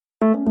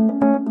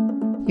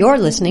You're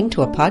listening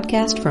to a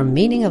podcast from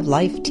Meaning of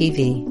Life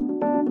TV.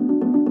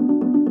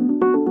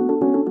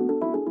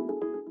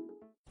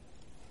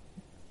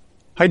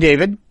 Hi,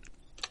 David.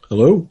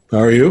 Hello. How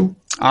are you?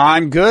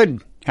 I'm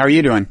good. How are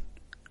you doing?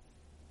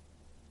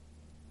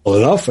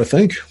 Well enough, I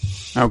think.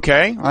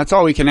 Okay. Well, that's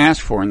all we can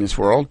ask for in this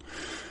world.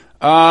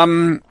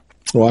 Well,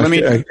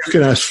 I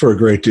can ask for a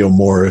great deal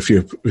more if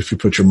you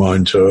put your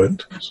mind to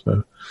it.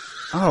 So.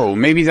 Oh,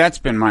 maybe that's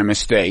been my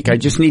mistake. I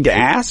just need to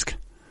ask?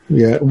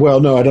 Yeah.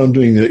 Well, no, I don't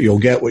mean that you'll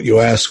get what you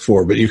ask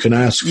for, but you can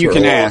ask for You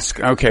can ask.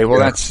 Okay. Well,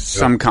 that's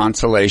some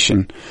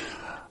consolation.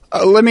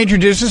 Let me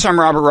introduce us. I'm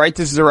Robert Wright.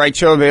 This is The Wright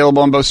Show,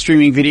 available on both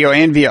streaming video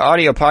and via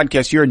audio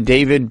podcast. You're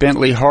David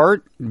Bentley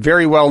Hart,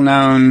 very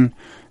well-known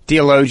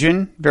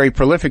theologian, very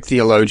prolific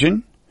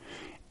theologian.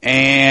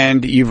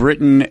 And you've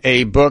written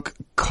a book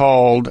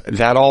called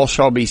That All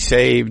Shall Be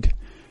Saved,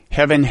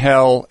 Heaven,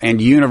 Hell, and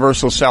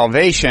Universal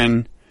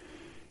Salvation,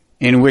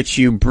 in which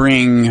you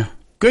bring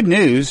good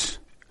news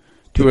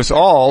to us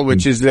all,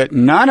 which is that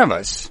none of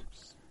us,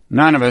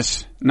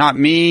 not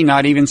me,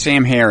 not even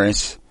Sam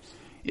Harris,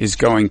 is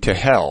going to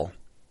hell.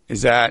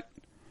 That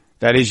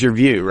is your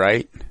view,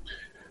 right?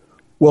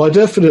 Well, I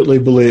definitely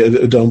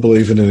don't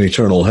believe in an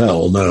eternal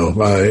hell. No,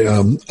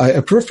 I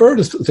prefer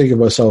to think of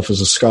myself as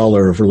a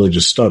scholar of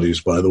religious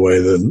studies, by the way,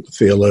 than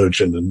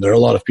theologian. And there are a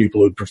lot of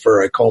people who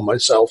prefer I call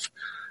myself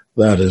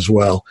that as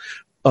well.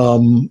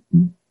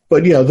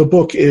 But yeah, the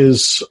book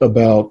is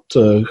about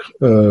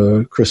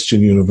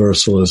Christian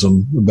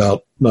universalism,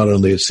 about not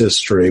only its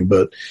history,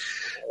 but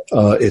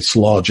its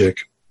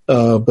logic.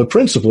 But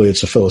principally,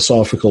 it's a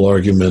philosophical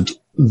argument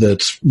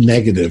that's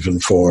negative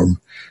in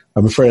form.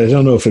 I'm afraid I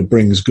don't know if it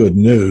brings good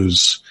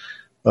news,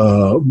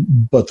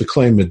 but the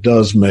claim it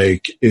does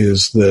make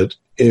is that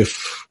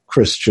if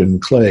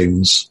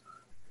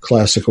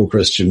classical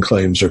Christian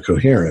claims are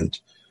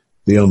coherent,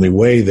 the only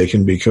way they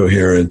can be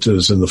coherent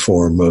is in the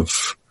form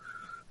of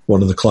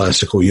one of the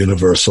classical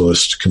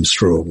universalist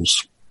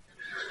construals.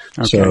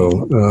 Okay.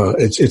 So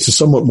it's a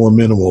somewhat more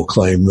minimal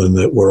claim than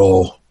that we're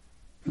all.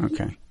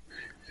 Okay,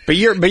 but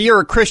you're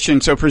a Christian,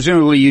 so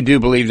presumably you do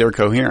believe they're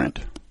coherent.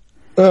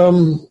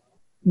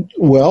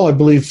 Well, I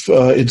believe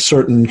in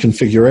certain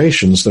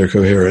configurations they're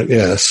coherent.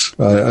 Yes,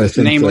 I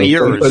think. Namely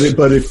yours.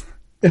 But if.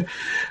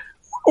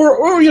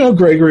 Or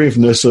Gregory of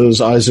Nyssa's,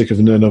 Isaac of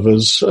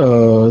Nineveh's.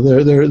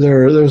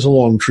 There's a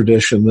long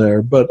tradition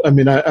there, but I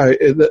mean,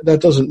 that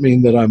doesn't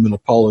mean that I'm an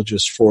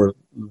apologist for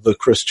the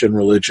Christian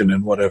religion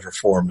in whatever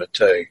form it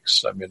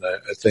takes. I mean, I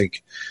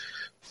think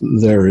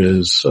there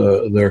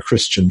are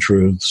Christian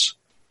truths,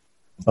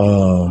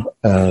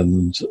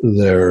 and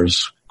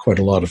there's quite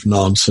a lot of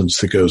nonsense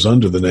that goes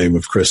under the name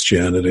of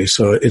Christianity.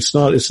 So it's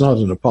not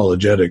an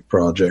apologetic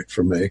project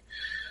for me.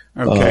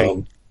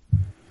 Okay.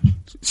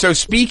 So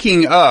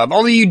speaking of,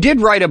 although you did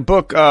write a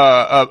book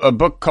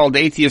called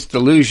Atheist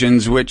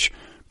Delusions, which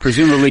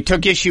presumably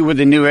took issue with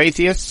the new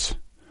atheists?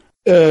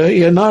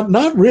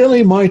 Not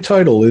really my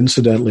title,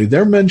 incidentally.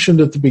 They're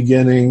mentioned at the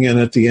beginning and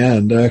at the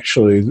end,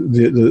 actually.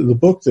 The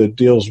book that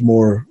deals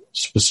more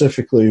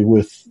specifically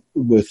with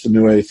the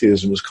new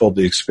atheism is called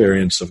The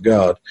Experience of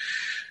God.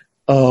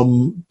 I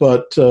mean,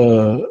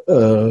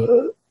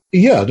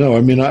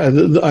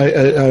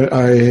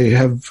 I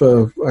have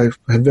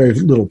very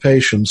little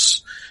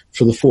patience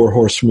for the four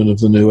horsemen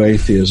of the new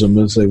atheism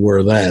as they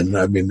were then.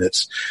 I mean,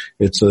 it's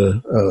I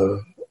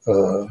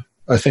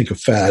think a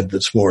fad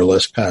that's more or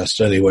less past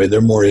anyway. There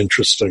are more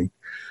interesting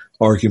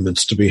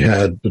arguments to be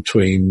had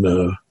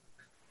between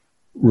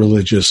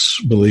religious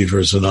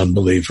believers and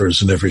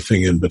unbelievers and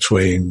everything in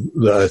between.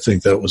 I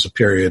think that was a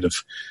period of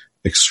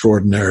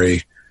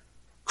extraordinary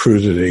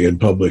crudity in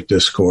public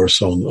discourse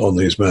on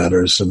these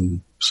matters, and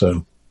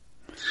so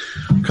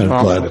I'm kind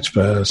of glad it's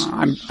passed.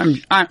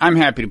 I'm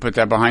happy to put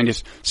that behind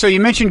us. So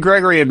you mentioned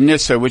Gregory of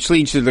Nyssa, which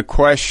leads to the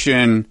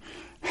question: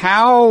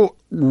 how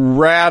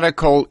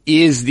radical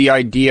is the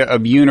idea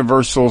of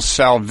universal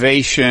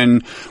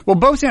salvation? Well,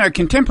 both in a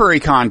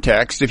contemporary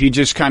context, if you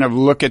just kind of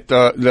look at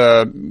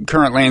the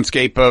current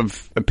landscape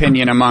of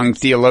opinion among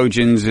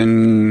theologians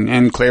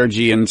and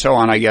clergy and so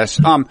on, I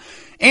guess.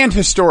 And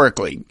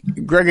historically,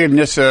 Gregory of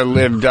Nyssa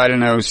lived,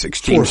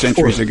 16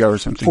 centuries ago or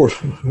something.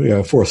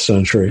 Fourth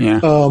century.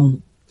 Yeah.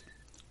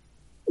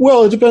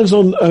 Well, it depends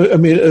on.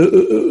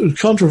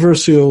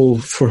 Controversial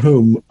for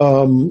whom.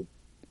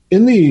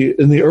 In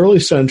the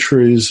early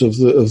centuries of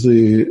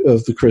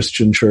the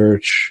Christian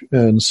Church,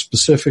 and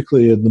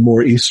specifically in the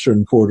more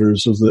eastern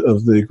quarters of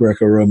the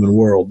Greco-Roman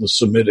world, the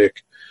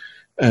Semitic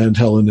and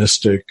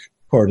Hellenistic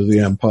part of the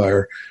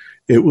empire,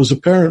 it was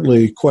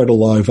apparently quite a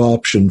live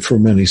option for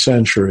many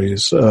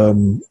centuries,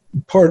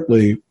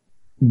 partly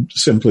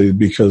simply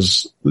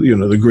because,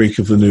 the Greek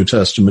of the New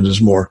Testament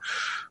is more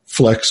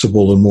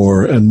flexible and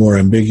more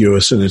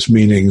ambiguous in its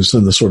meanings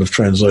than the sort of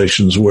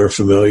translations we're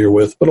familiar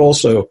with, but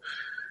also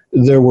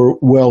there were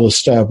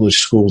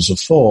well-established schools of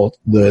thought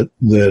that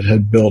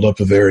had built up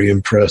a very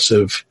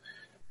impressive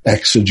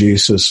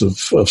exegesis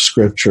of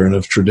Scripture and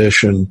of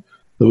tradition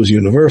that was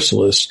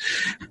universalist.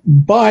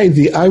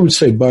 I would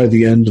say by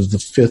the end of the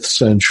 5th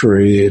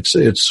century,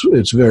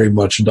 it's very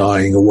much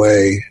dying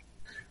away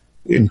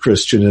in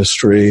Christian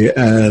history,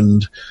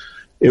 and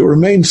it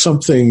remained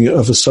something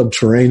of a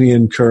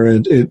subterranean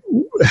current. It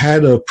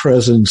had a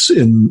presence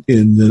in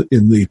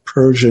the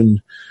Persian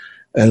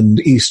and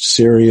East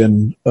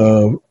Syrian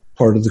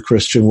part of the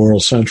Christian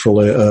world,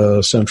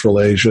 Central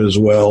Asia as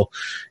well,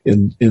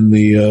 in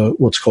the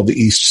what's called the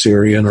East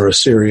Syrian or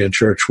Assyrian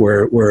Church,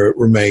 where it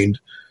remained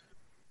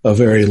a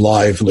very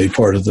lively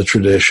part of the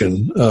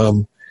tradition.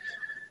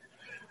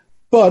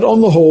 But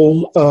on the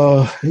whole,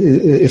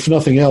 if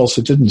nothing else,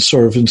 it didn't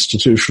serve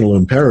institutional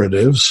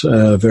imperatives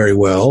very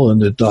well,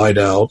 and it died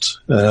out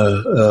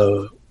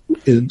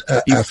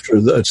after,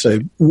 I'd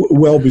say,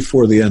 well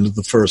before the end of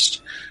the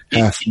first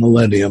half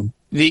millennium.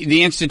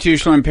 The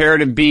institutional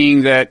imperative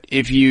being that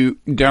if you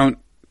don't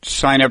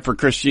sign up for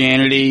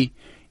Christianity,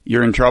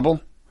 you're in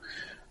trouble?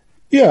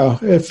 Yeah.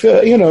 If,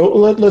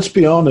 let's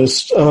be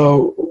honest,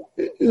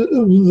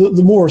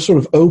 the more sort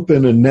of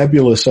open and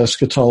nebulous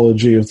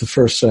eschatology of the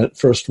first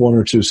 1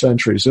 or 2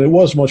 centuries, and it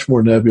was much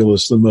more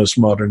nebulous than most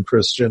modern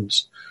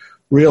Christians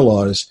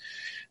realize,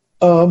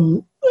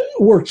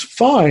 worked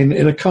fine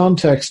in a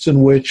context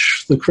in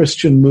which the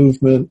Christian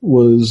movement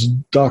was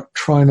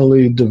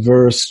doctrinally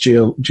diverse,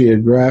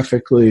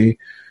 geographically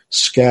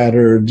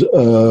scattered,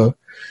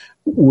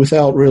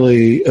 without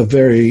really a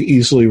very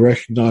easily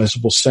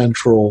recognizable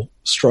central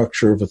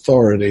structure of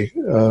authority.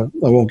 I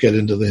won't get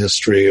into the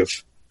history of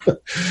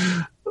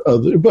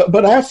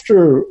but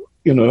after,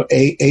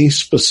 a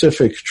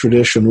specific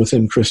tradition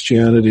within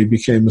Christianity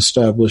became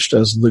established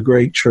as the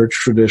great church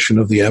tradition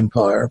of the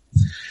empire.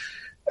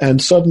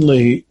 And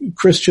suddenly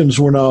Christians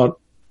were not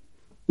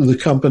the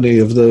company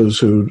of those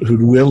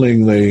who'd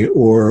willingly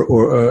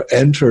or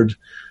entered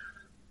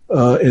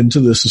into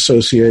this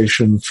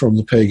association from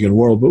the pagan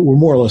world, but were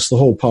more or less the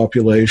whole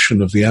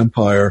population of the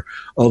empire,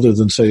 other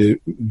than, say,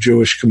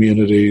 Jewish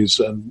communities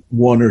and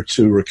 1 or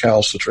 2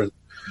 recalcitrant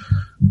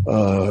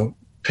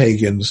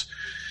pagans.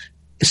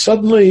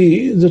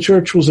 Suddenly, the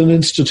church was an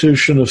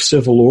institution of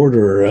civil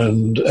order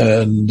and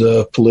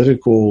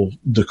political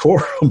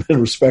decorum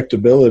and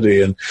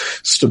respectability and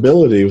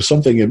stability. It was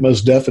something it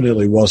most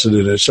definitely wasn't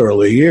in its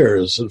early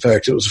years. In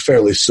fact, it was a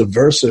fairly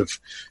subversive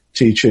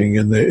teaching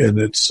in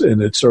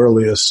its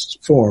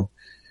earliest form.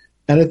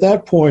 And at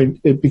that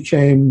point,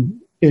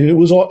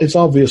 it's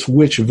obvious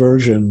which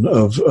version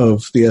of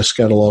the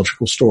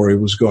eschatological story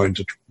was going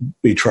to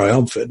be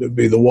triumphant. It would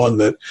be the one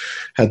that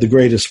had the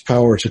greatest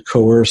power to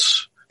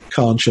coerce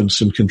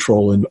conscience and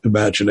control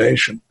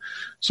imagination.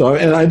 So,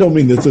 and I don't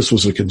mean that this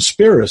was a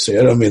conspiracy.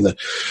 I don't mean that,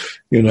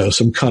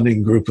 some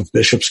cunning group of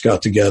bishops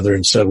got together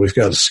and said, we've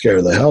got to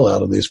scare the hell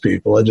out of these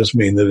people. I just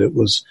mean that it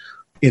was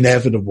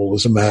inevitable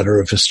as a matter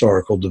of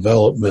historical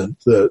development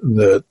that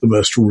the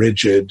most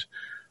rigid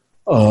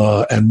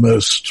and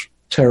most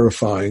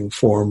terrifying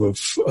form of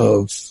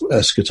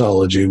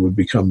eschatology would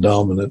become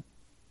dominant.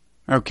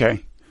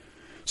 Okay.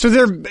 So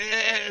there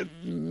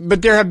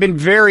have been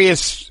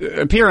various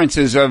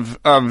appearances of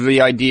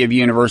the idea of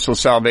universal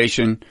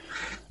salvation.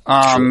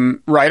 Sure.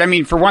 Right. I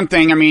mean, for one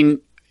thing,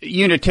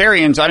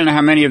 Unitarians, I don't know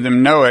how many of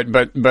them know it,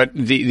 but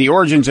the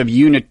origins of the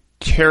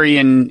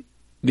Unitarian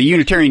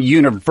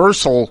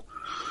Universal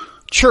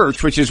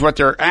Church, which is what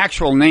their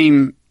actual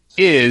name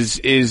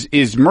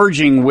is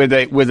merging with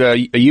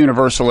a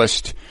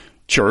Universalist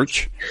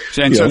church.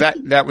 And so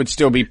that would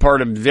still be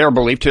part of their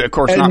belief. Of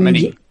course, not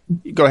many.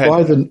 Go ahead.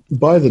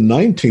 By the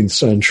 19th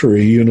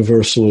century,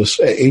 Universalist,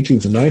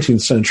 18th and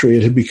 19th century,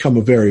 it had become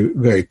a very,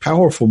 very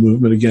powerful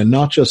movement. Again,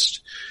 not just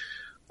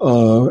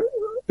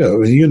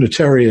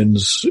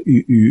Unitarians,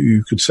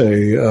 you could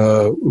say,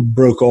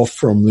 broke off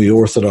from the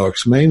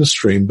Orthodox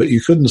mainstream, but you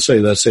couldn't say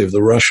that, say, of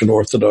the Russian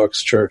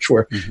Orthodox Church,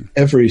 where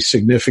every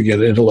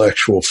significant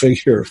intellectual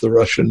figure of the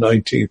Russian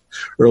early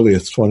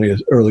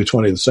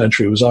 20th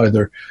century was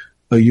either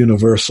a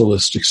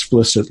Universalist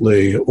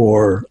explicitly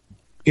or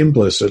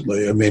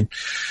implicitly.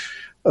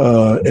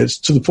 It's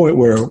to the point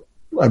where,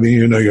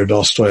 you're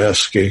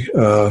Dostoevsky.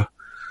 Not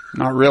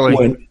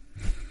really.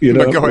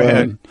 But go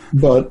ahead.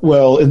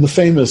 In the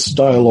famous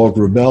dialogue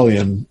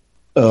Rebellion,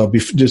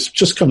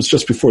 just comes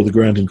just before the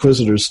Grand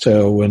Inquisitor's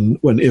tale, when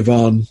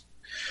Ivan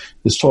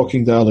is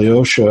talking to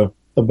Alyosha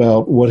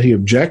about what he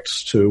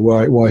objects to,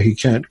 why he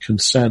can't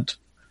consent,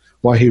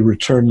 why he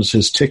returns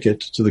his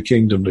ticket to the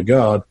kingdom to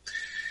God.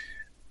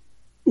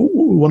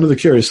 One of the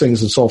curious things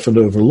that's often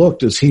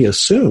overlooked is he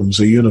assumes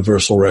a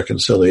universal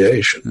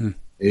reconciliation.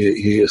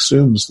 He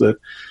assumes that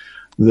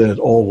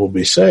all will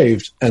be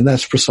saved, and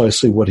that's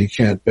precisely what he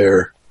can't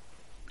bear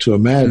to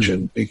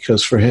imagine,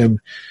 because for him,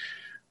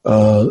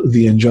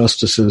 the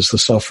injustices, the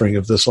suffering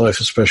of this life,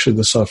 especially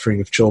the suffering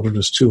of children,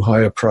 is too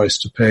high a price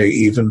to pay,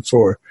 even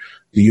for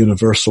the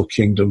universal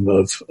kingdom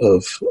of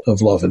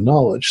love and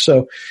knowledge.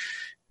 So,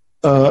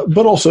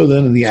 but also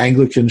then in the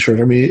Anglican Church,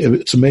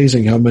 it's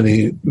amazing how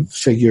many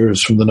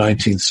figures from the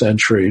 19th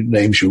century,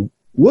 names you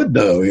would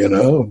know,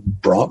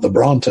 the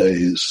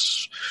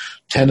Brontes,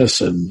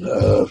 Tennyson,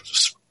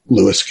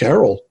 Lewis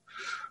Carroll,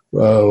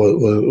 So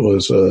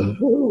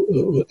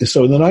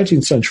in the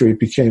 19th century, it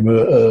became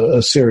a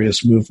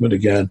serious movement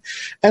again,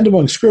 and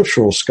among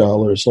scriptural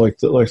scholars like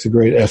the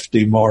great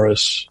F.D.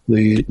 Morris,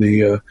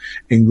 the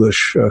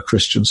English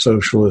Christian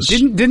socialist.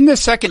 Didn't the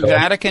Second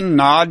Vatican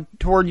nod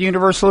toward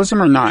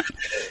universalism or not?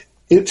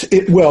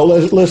 Well,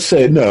 let's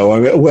say no.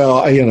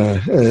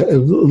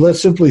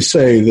 Let's simply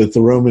say that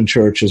the Roman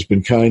Church has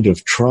been kind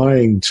of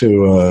trying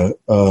to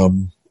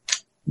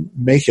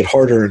make it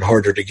harder and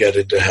harder to get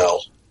into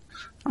hell.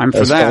 I'm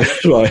for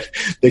that. Right.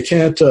 They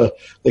can't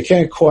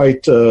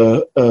quite.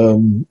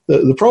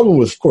 The problem,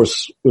 of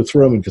course, with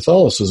Roman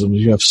Catholicism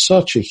is you have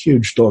such a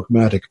huge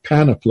dogmatic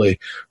panoply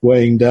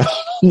weighing down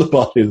on the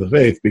body of the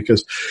faith,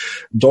 because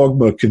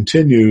dogma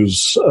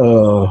continues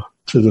to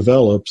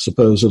develop,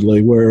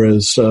 supposedly,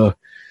 whereas,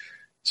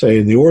 say,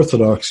 in the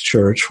Orthodox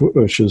Church,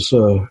 which is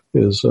my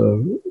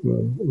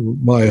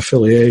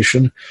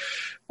affiliation,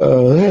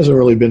 there hasn't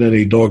really been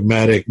any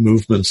dogmatic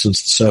movement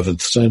since the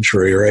 7th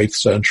century or 8th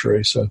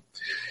century. So,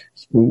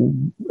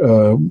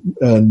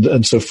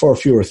 and so far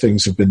fewer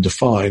things have been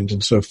defined,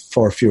 and so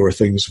far fewer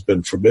things have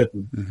been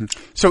forbidden. Mm-hmm.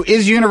 So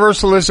is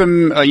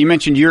universalism, you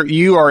mentioned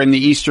you are in the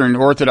Eastern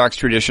Orthodox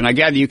tradition. I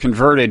gather you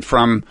converted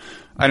from,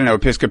 I don't know,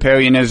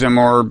 Episcopalianism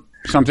or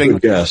something?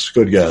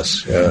 Good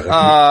guess.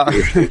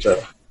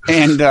 Yeah.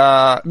 And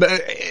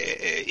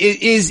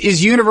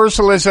is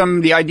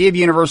universalism, the idea of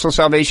universal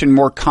salvation,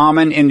 more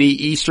common in the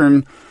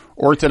Eastern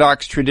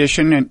Orthodox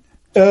tradition?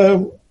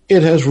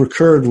 It has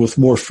recurred with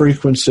more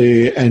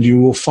frequency, and you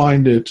will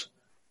find it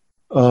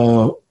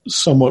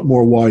somewhat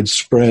more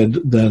widespread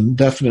than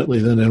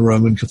in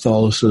Roman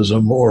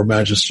Catholicism or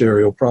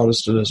magisterial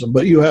Protestantism.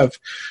 But you have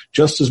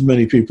just as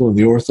many people in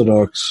the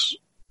Orthodox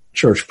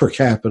Church per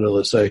capita,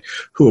 let's say,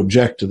 who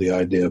object to the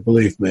idea.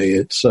 Believe me,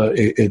 it's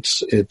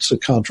a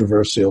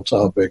controversial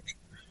topic.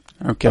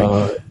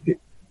 Okay.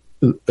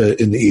 In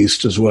the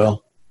East as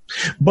well.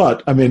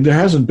 But I mean, there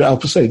hasn't been. I'll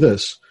say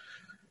this: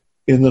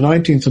 in the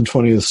 19th and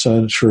 20th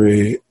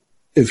century,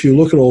 if you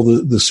look at all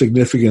the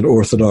significant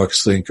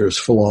Orthodox thinkers,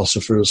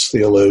 philosophers,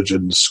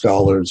 theologians,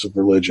 scholars of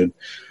religion,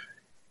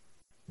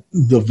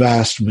 the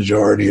vast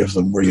majority of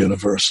them were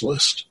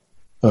Universalist.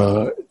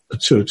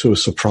 To a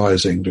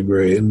surprising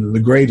degree. And the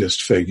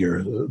greatest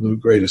figure, the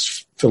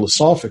greatest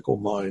philosophical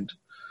mind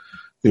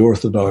the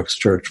Orthodox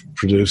Church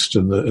produced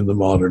in the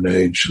modern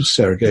age,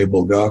 Sergei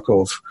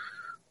Bulgakov,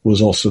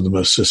 was also the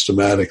most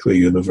systematically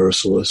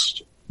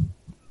Universalist.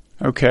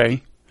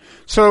 Okay.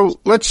 So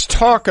let's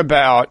talk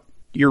about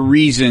your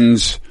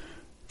reasons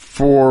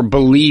for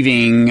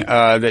believing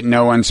that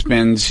no one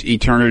spends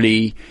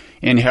eternity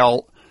in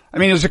hell. I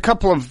mean, there's a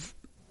couple of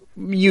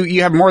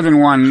You have more than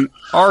one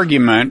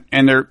argument,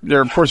 and there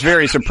are, of course,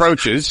 various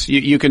approaches.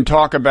 You can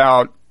talk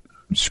about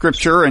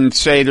Scripture and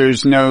say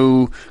there's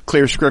no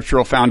clear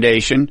scriptural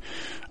foundation.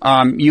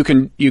 You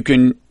can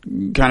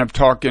kind of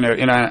talk in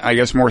a I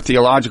guess more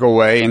theological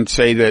way and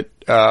say that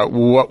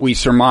what we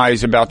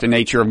surmise about the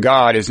nature of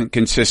God isn't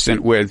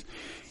consistent with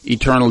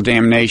eternal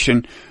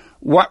damnation.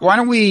 Why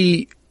don't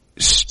we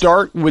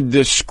start with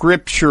the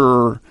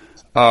Scripture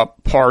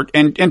part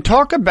and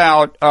talk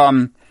about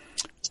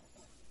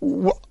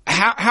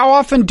how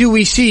often do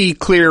we see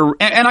clear?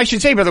 And I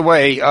should say, by the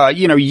way,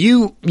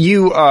 you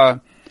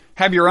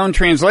have your own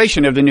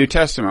translation of the New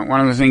Testament.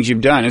 One of the things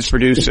you've done is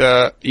produce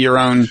your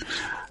own.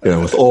 Yeah,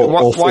 with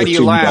all why do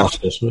you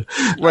laugh? Gospels.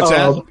 What's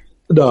that?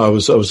 No, I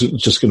was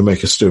just going to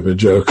make a stupid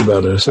joke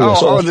about it.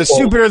 So the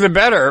stupider the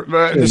better.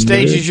 The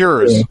stage is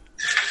yours.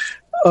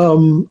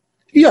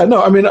 Yeah.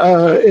 No, I mean,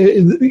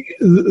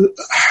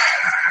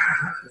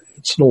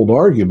 it's an old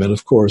argument,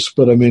 of course,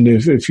 but I mean,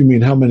 if you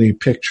mean how many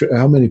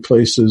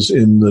places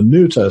in the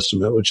New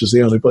Testament, which is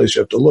the only place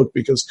you have to look,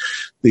 because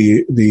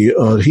the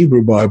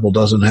Hebrew Bible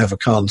doesn't have a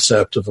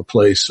concept of a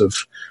place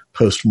of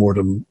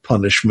post-mortem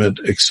punishment,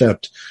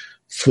 except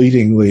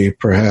fleetingly,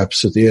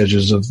 perhaps at the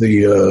edges of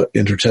the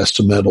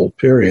intertestamental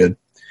period.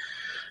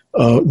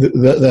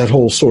 That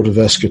whole sort of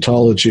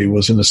eschatology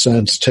was, in a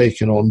sense,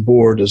 taken on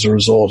board as a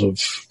result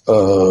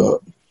of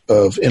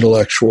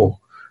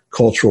intellectual,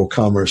 cultural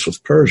commerce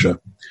with Persia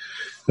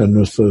and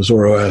with the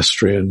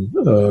Zoroastrian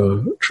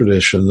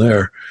tradition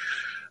there.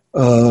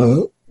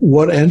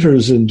 What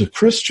enters into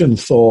Christian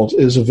thought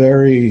is a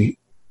very,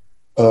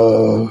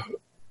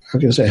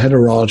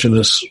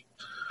 heterogeneous,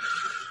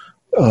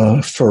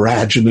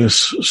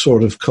 farraginous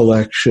sort of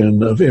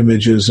collection of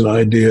images and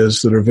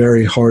ideas that are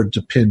very hard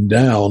to pin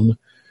down.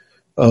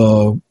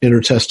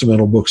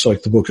 Intertestamental books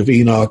like the Book of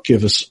Enoch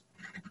give us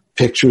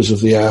pictures of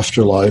the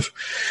afterlife.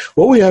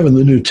 What we have in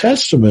the New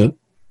Testament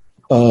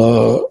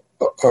are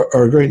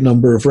a great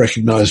number of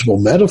recognizable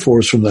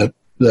metaphors from that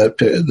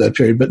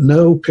period, but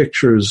no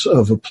pictures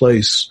of a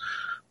place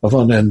of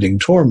unending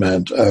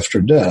torment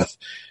after death.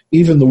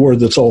 Even the word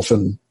that's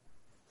often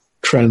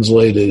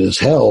translated as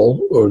hell,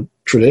 or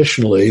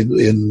traditionally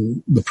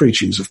in the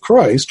preachings of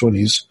Christ, when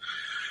he's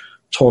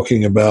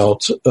talking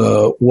about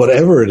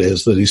whatever it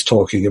is that he's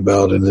talking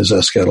about in his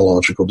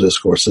eschatological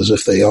discourse, as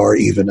if they are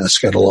even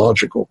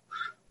eschatological.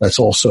 That's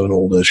also an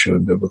old issue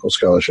in biblical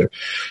scholarship.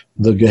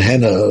 The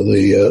Gehenna,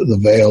 the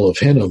Vale of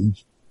Hinnom,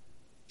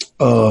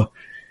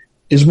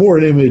 is more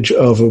an image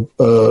of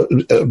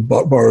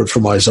borrowed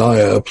from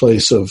Isaiah, a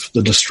place of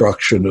the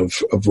destruction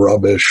of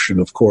rubbish and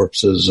of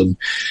corpses, and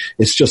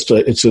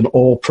it's an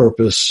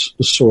all-purpose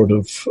sort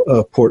of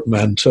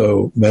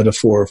portmanteau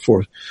metaphor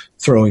for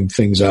throwing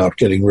things out,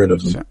 getting rid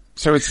of them.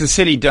 So it's the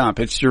city dump.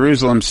 It's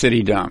Jerusalem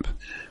city dump.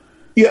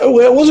 Yeah,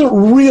 well, it wasn't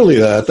really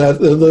that,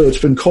 though it's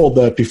been called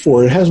that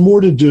before. It has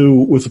more to do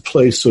with a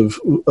place of,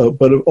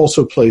 but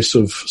also a place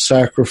of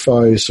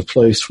sacrifice, a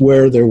place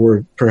where there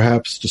were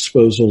perhaps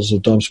disposals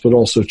of dumps, but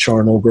also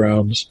charnel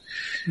grounds.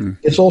 Mm.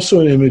 It's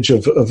also an image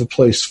of a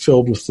place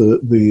filled with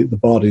the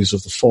bodies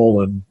of the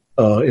fallen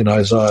in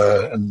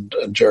Isaiah and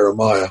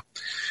Jeremiah.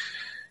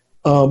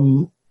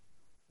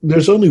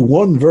 There's only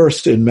one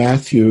verse in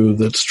Matthew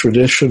that's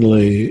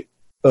traditionally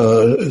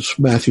it's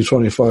Matthew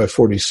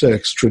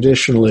 25:46,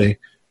 traditionally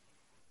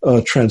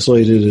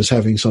translated as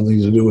having something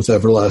to do with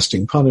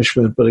everlasting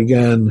punishment. But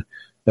again,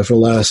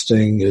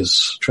 everlasting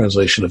is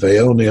translation of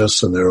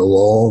aeonios, and there are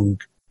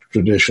long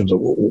traditions of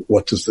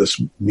what does this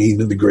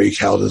mean in the Greek?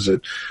 How does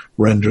it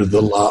render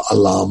the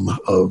alam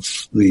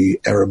of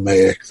the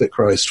Aramaic that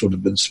Christ would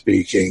have been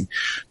speaking?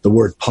 The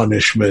word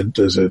punishment,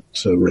 is it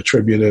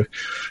retributive?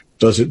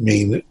 Does it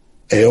mean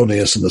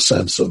aeonios in the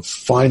sense of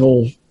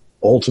final,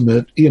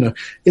 ultimate?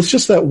 It's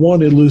just that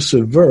one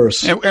elusive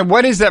verse. And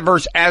what is that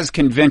verse as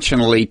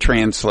conventionally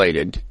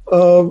translated?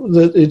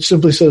 That it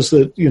simply says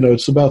that,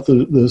 it's about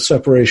the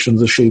separation of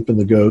the sheep and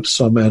the goats.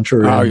 Some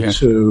enter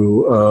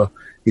into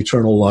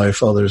eternal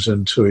life, others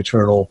into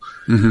eternal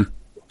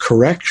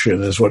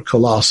correction, is what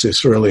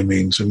kolossis really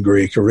means in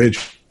Greek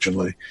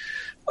originally.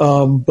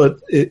 But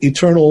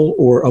eternal,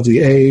 or of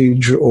the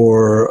age,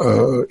 or,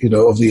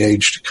 of the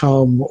age to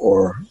come,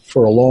 or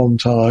for a long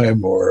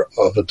time, or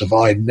of a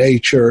divine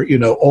nature,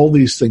 all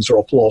these things are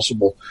all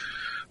plausible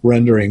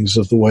renderings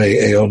of the way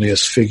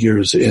aeonios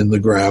figures in the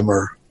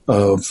grammar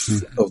of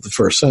the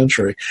first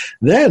century.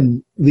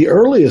 Then the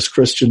earliest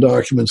Christian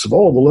documents of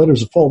all, the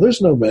letters of Paul,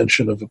 there's no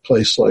mention of a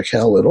place like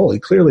hell at all. He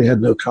clearly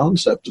had no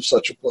concept of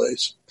such a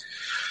place.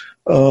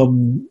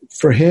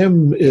 For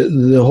him,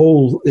 the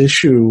whole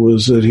issue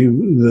was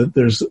that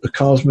there's a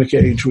cosmic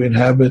age we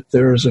inhabit.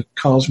 There is a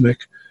cosmic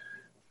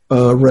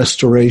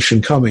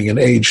restoration coming, an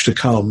age to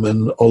come,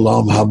 an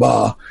olam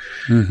haba,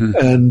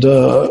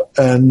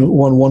 and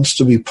one wants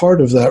to be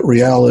part of that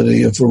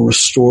reality of a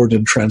restored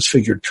and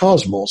transfigured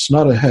cosmos,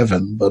 not a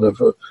heaven, but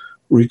of a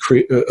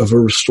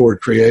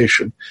restored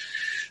creation.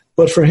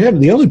 But for him,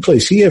 the only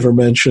place he ever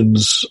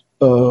mentions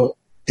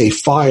a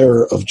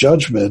fire of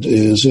judgment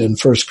is in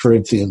 1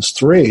 Corinthians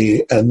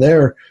 3, and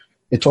there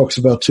it talks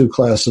about two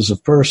classes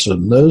of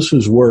person: those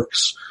whose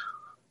works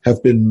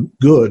have been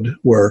good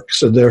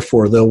works, and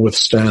therefore they'll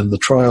withstand the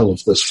trial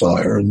of this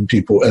fire, and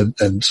people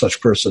and such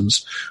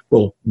persons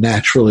will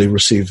naturally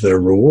receive their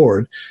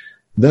reward.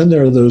 Then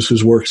there are those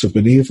whose works have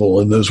been evil,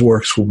 and those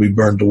works will be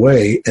burned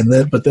away.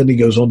 But then he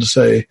goes on to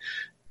say,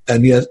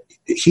 and yet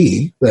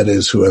he, that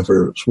is,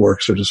 whoever's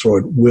works are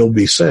destroyed, will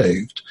be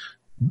saved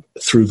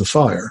through the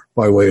fire,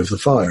 by way of the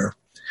fire.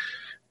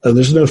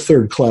 There's no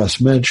third class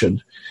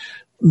mentioned.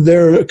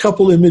 There are a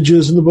couple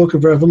images in the book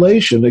of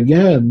Revelation.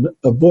 Again,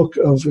 a book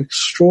of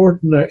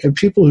extraordinary, and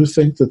people who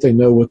think that they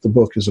know what the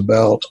book is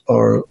about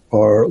are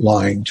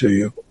lying to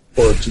you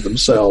or to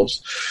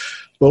themselves.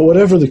 But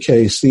whatever the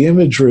case, the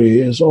imagery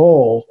is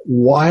all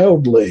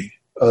wildly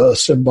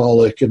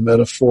symbolic and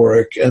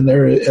metaphoric,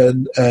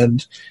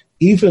 and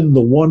even the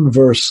one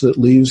verse that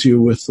leaves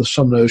you with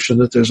some notion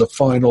that there's a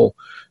final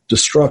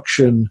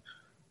destruction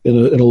in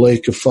a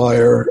lake of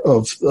fire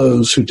of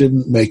those who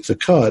didn't make the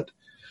cut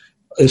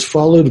is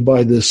followed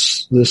by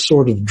this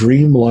sort of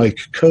dreamlike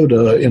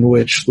coda in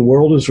which the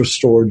world is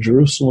restored,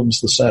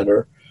 Jerusalem's the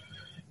center,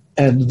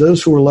 and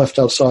those who were left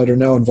outside are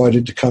now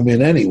invited to come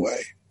in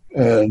anyway,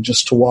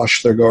 just to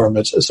wash their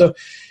garments. So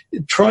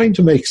trying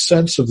to make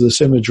sense of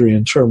this imagery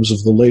in terms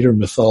of the later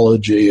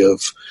mythology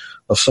of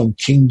some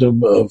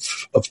kingdom of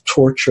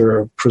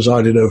torture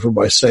presided over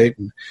by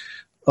Satan,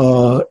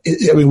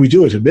 we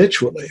do it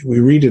habitually. We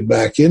read it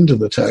back into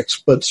the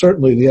text, but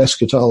certainly the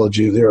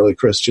eschatology of the early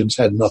Christians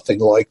had nothing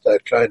like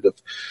that kind of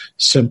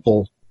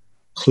simple,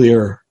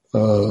 clear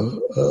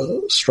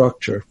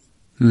structure.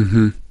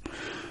 Mm-hmm.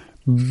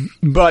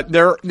 But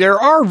there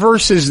are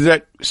verses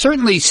that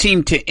certainly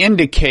seem to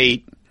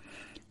indicate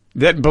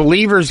that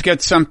believers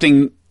get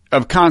something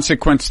of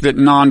consequence that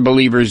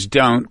non-believers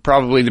don't.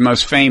 Probably the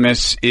most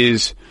famous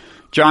is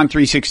John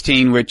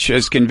 3:16, which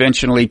is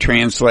conventionally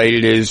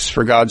translated is,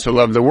 "For God so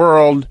loved the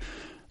world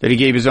that he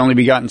gave his only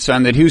begotten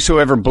Son, that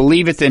whosoever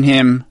believeth in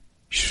him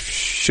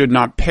should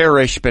not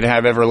perish but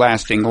have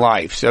everlasting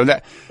life." So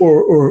that,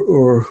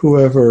 or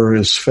whoever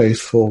is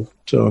faithful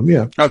to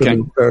him, okay,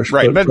 perish,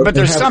 right. But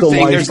there's something the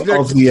life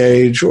of the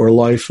age, or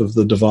life of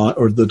the divine,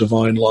 or the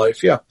divine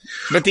life, yeah.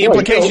 But the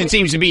implication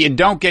seems to be you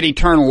don't get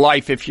eternal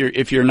life if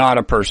you're not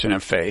a person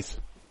of faith.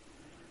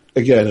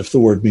 Again, if the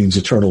word means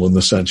eternal in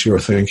the sense you're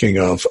thinking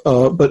of.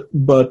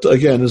 But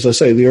again, as I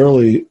say, the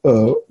early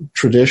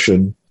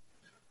tradition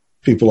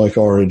people like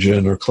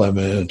Origen or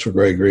Clement or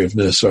Gregory of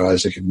Nyssa or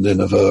Isaac of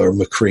Nineveh or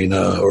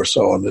Macrina or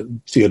so on,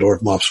 and Theodore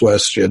of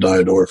Mopsuestia,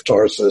 Diodor of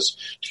Tarsus,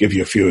 to give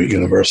you a few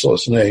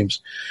universalist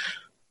names,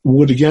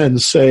 would again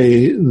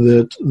say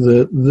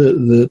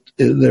that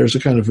there's a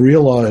kind of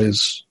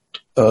realized,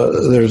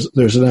 there's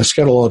an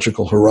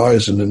eschatological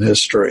horizon in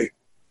history.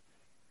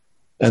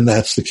 And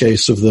that's the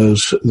case of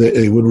those,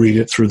 they would read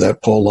it through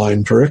that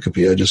Pauline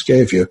pericope I just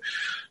gave you.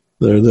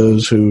 There are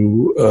those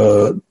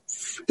who,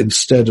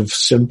 instead of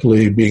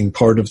simply being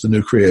part of the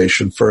new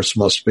creation, first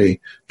must be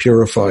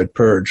purified,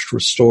 purged,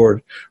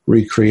 restored,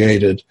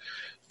 recreated,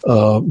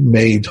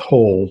 made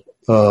whole,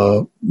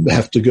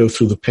 have to go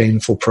through the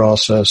painful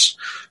process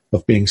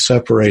of being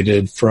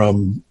separated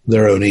from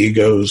their own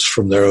egos,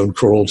 from their own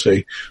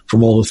cruelty,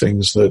 from all the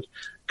things that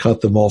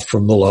cut them off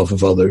from the love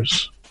of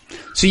others.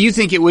 So you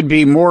think it would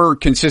be more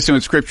consistent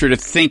with Scripture to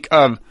think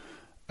of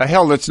a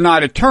hell that's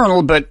not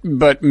eternal,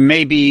 but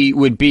maybe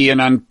would be an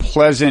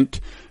unpleasant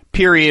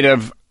period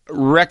of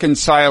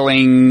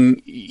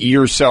reconciling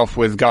yourself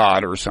with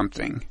God or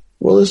something?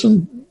 Well,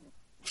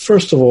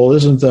 first of all,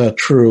 isn't that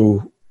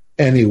true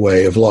any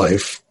way of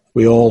life?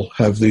 We've all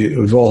had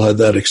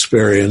that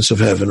experience of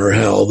heaven or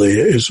hell,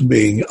 is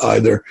being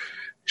either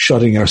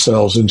shutting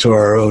ourselves into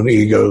our own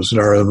egos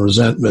and our own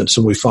resentments,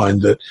 and we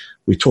find that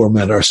we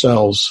torment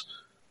ourselves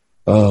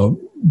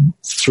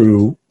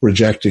through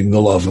rejecting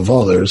the love of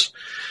others.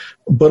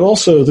 But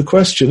also the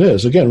question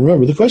is, again,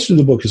 remember, the question of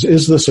the book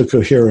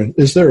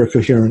is there a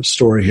coherent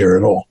story here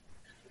at all?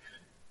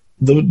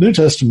 The New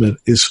Testament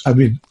is,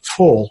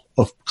 full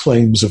of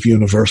claims of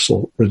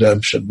universal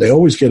redemption. They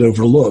always get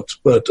overlooked,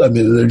 but,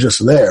 they're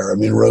just there.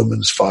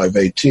 Romans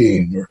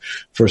 5:18 or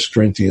 1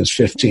 Corinthians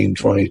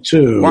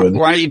 15:22.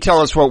 Why don't you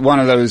tell us what one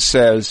of those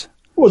says?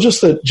 Well,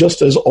 just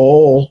as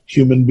all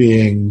human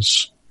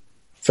beings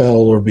fell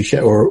or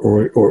became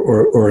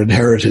or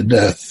inherited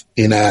death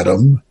in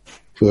Adam,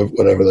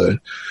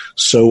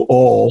 so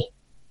all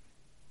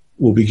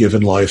will be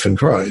given life in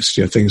Christ.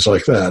 Things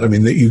like that.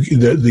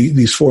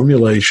 These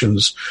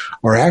formulations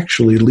are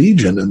actually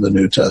legion in the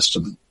New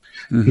Testament.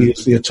 Mm-hmm. He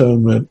is the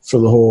atonement for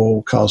the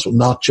whole cosmos,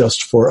 not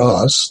just for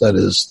us, that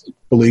is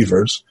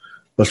believers,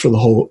 but for the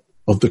whole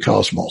of the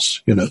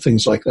cosmos.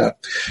 Things like that.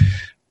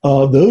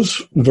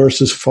 Those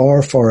verses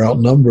far, far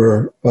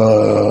outnumber,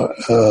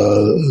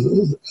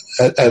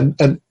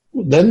 and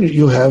then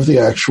you have the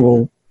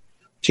actual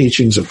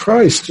teachings of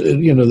Christ.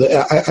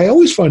 I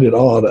always find it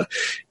odd.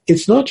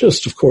 It's not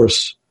just, of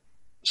course,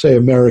 say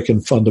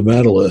American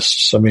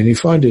fundamentalists. You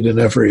find it in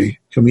every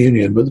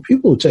communion, but the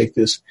people who take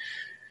this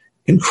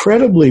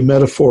incredibly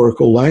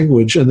metaphorical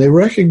language and they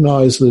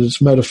recognize that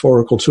it's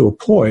metaphorical to a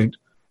point,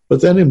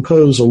 but then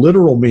impose a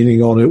literal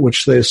meaning on it,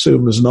 which they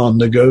assume is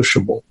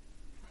non-negotiable.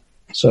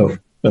 So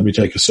let me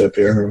take a sip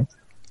here.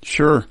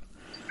 Sure.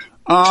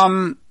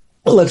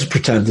 Let's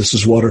pretend this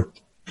is water.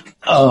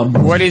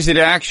 What is it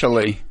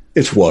actually?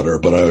 It's water,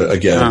 but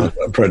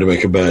I'm trying to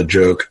make a bad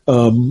joke.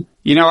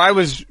 I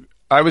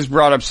was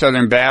brought up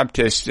Southern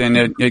Baptist, and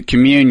at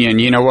communion,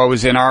 what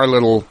was in our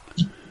little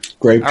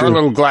grape juice? Our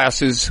little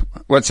glasses.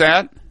 What's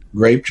that?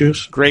 Grape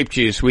juice. Grape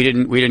juice. We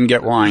didn't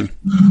get wine.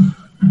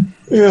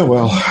 Yeah,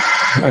 well,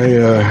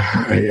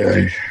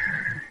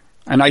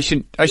 And I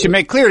should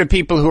make clear to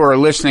people who are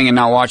listening and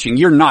not watching,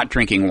 you're not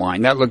drinking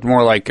wine. That looked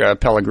more like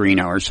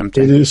Pellegrino or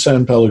something. It is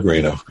San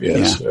Pellegrino,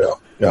 yes.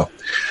 Yeah.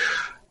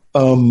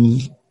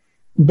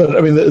 But,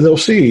 they'll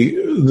see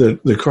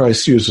that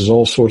Christ uses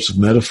all sorts of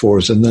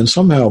metaphors, and then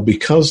somehow,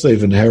 because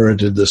they've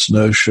inherited this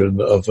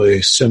notion of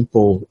a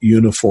simple,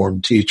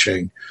 uniform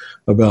teaching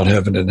about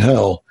heaven and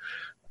hell,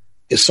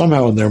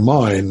 somehow in their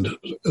mind,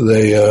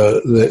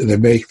 they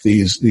make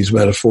these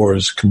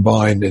metaphors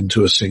combined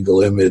into a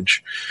single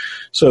image.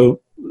 So,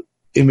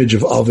 image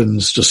of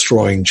ovens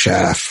destroying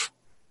chaff,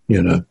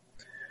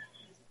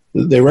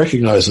 They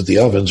recognize that the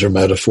ovens are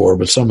metaphor,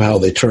 but somehow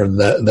they turn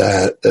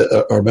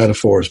that are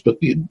metaphors. But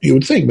you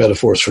would think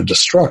metaphors for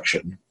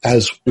destruction,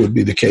 as would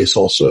be the case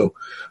also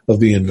of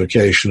the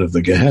invocation of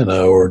the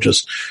Gehenna or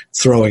just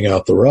throwing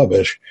out the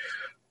rubbish.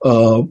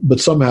 But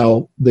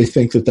somehow they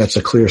think that that's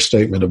a clear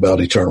statement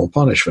about eternal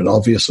punishment.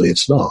 Obviously,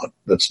 it's not.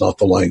 That's not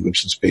the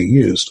language that's being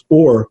used.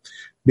 Or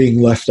being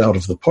left out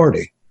of the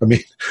party.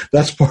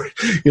 That's part,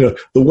 the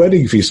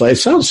wedding feast. It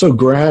sounds so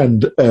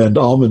grand and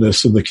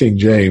ominous in the King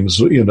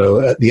James,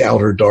 at the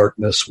outer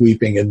darkness,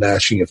 weeping and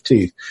gnashing of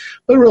teeth.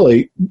 But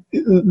really,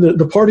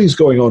 the party's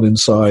going on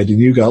inside, and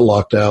you got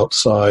locked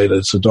outside.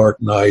 It's a dark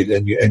night,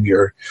 and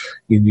you're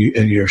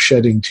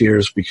shedding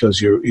tears because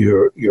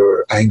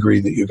you're angry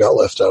that you got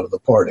left out of the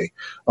party.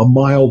 A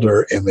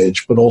milder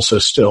image, but also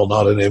still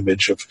not an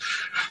image of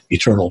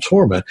eternal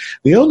torment.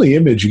 The only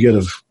image you get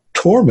of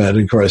torment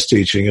in Christ's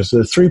teaching is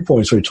the 3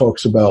 points where he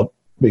talks about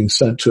being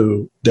sent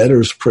to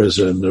debtor's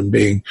prison and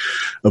being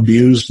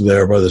abused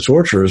there by the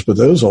torturers, but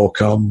those all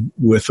come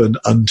with an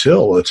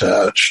until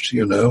attached,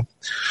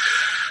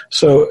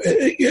 So,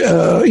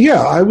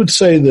 I would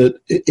say that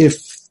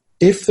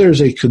if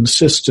there's a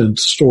consistent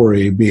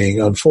story being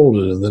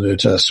unfolded in the New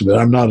Testament,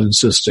 I'm not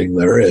insisting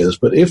there is,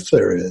 but if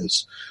there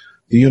is,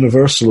 The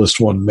universalist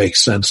one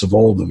makes sense of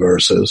all the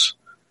verses,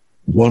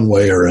 one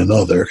way or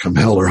another, come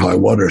hell or high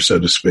water, so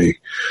to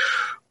speak.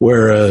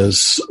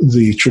 Whereas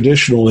the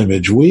traditional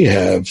image we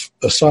have,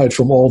 aside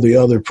from all the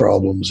other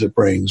problems it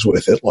brings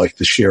with it, like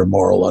the sheer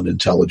moral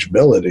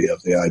unintelligibility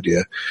of the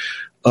idea,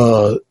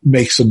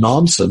 makes a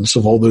nonsense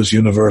of all those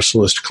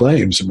universalist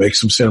claims. It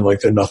makes them sound like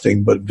they're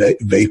nothing but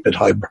vapid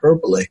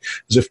hyperbole,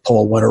 as if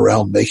Paul went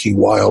around making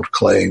wild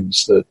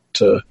claims that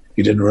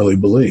he didn't really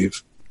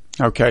believe.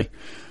 Okay.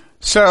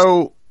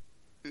 So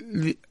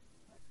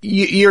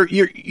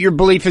your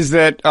belief is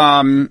that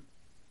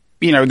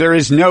there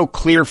is no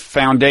clear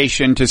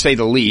foundation, to say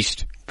the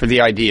least, for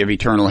the idea of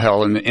eternal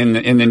hell in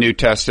the New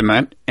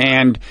Testament,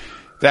 and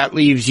that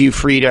leaves you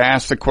free to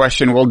ask the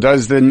question: well,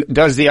 does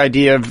the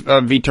idea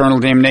of eternal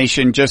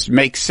damnation just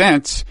make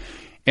sense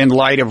in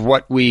light of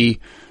what we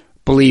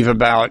believe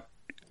about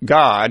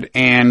God?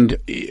 And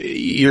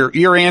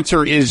your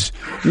answer is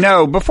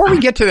no. Before we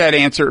get to that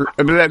answer,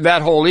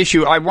 that whole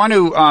issue, I want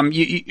to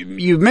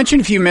you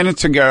mentioned a few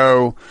minutes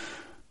ago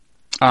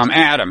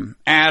Adam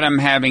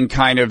having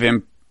kind of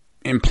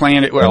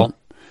implanted,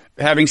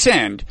 having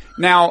sinned.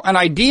 Now, an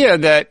idea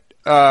that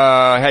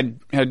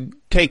had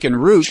taken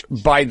root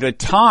by the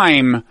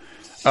time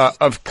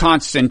of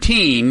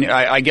Constantine,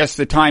 I guess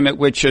the time at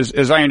which,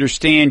 as I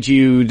understand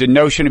you, the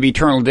notion of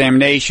eternal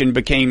damnation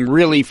became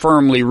really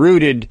firmly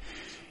rooted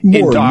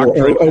in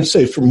doctrine. I'd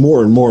say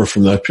more and more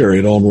from that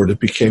period onward, it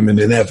became an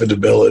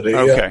inevitability.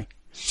 Okay. Yeah.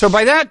 So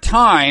by that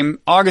time,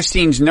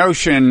 Augustine's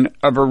notion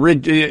of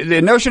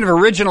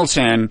original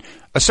sin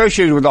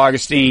associated with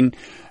Augustine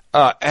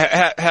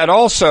had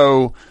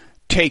also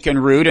taken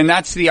root, and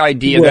that's the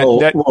idea that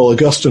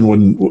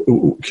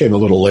Augustine came a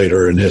little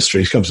later in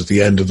history. He comes at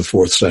the end of the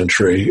 4th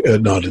century,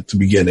 not at the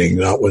beginning,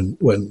 not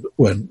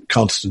when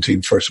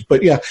Constantine first.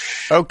 But yeah,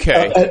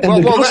 okay.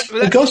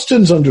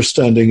 Augustine's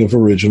understanding of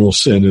original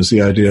sin is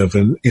the idea of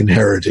an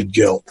inherited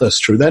guilt. That's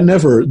true. That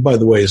never, by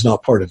the way, is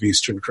not part of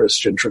Eastern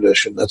Christian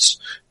tradition. That's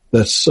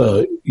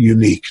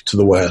unique to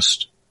the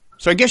West.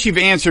 So I guess you've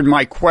answered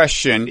my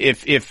question.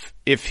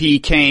 If he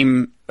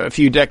came a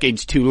few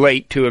decades too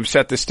late to have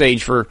set the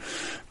stage for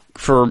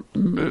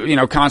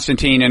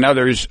Constantine and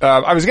others,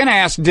 I was going to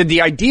ask, did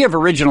the idea of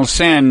original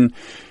sin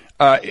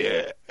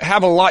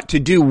have a lot to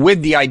do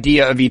with the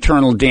idea of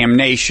eternal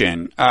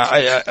damnation?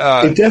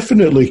 It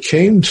definitely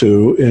came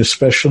to,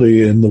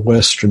 especially in the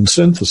Western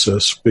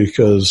synthesis,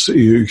 because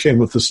you came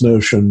with the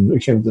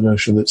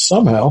notion that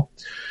somehow,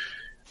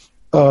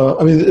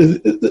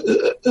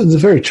 the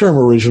very term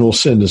original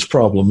sin is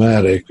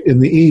problematic. In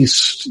the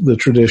East, the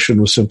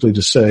tradition was simply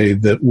to say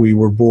that we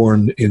were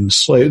born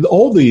enslaved.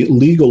 All the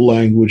legal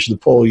language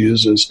that Paul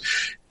uses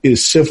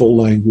is civil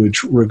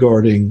language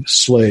regarding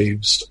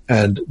slaves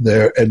and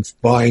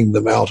buying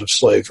them out of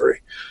slavery.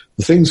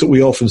 The things that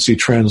we often see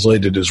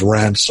translated as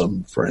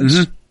ransom, for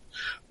instance,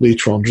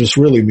 litron, just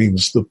really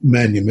means the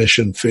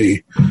manumission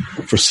fee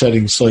for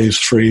setting slaves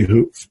free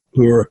who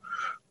are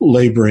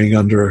laboring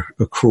under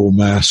a cruel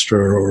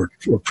master or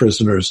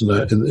prisoners in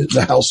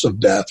the house of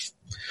death.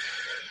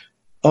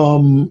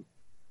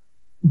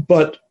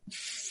 But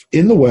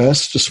in the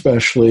West,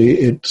 especially,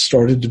 it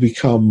started to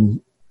become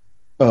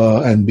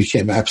and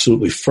became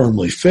absolutely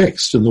firmly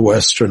fixed in the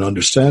Western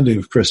understanding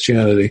of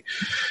Christianity.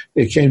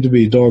 It came to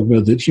be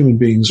dogma that human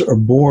beings are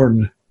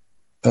born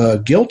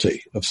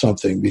guilty of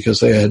something because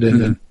they had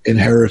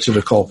inherited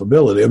a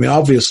culpability. I mean,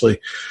 obviously,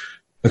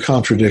 a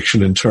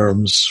contradiction in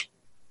terms.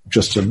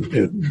 Just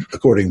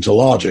according to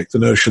logic, the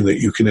notion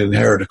that you can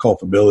inherit a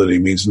culpability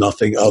means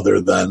nothing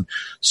other than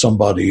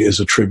somebody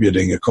is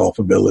attributing a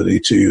culpability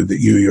to you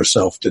that you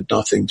yourself did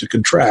nothing to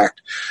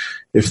contract.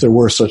 If there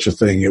were such a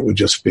thing, it would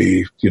just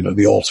be,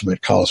 the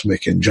ultimate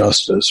cosmic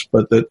injustice.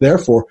 But that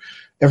therefore,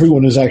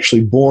 everyone is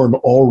actually born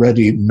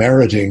already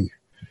meriting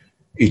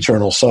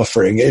eternal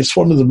suffering. It's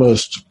one of the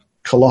most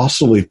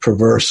colossally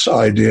perverse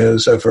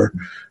ideas ever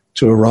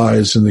to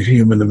arise in the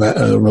human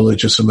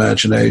religious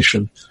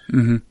imagination.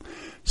 Mm-hmm.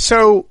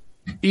 So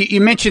you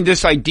mentioned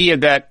this idea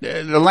that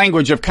the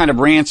language of kind of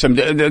ransom,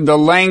 the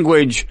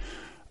language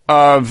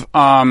of,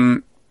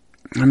 I'm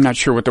not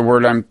sure what the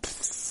word I'm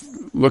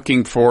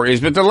looking for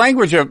is, but the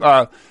language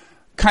of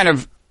kind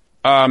of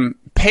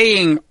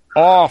paying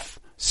off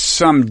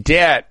some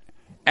debt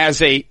as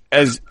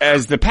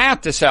the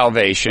path to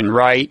salvation,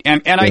 right?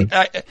 And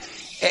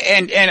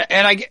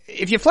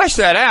if you flesh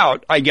that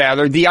out, I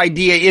gather the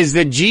idea is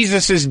that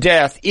Jesus'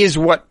 death is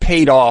what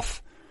paid off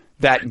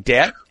that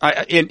debt.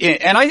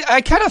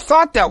 I kind of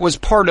thought that was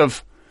part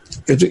of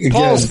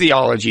Paul's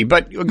theology,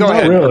 but go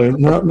ahead.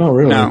 Not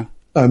really. No.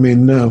 I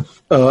mean, no.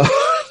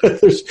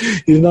 There's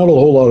not a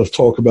whole lot of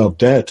talk about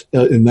debt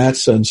in that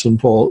sense in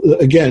Paul.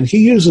 Again, he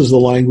uses the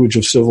language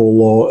of civil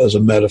law as a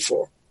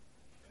metaphor,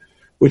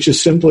 which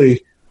is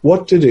simply,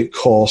 what did it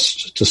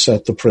cost to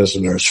set the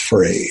prisoners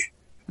free?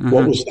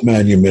 What was the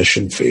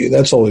manumission fee?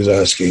 That's all he's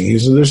asking.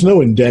 There's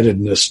no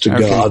indebtedness to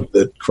God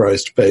that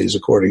Christ pays,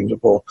 according to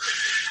Paul.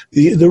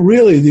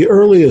 The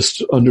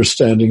earliest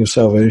understanding of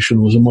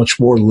salvation was a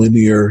much more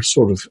linear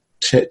sort of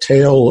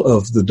tale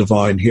of the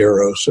divine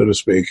hero, so to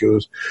speak. It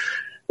was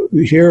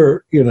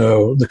here,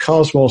 the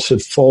cosmos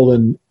had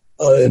fallen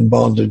in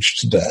bondage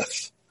to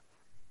death.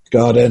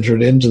 God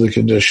entered into the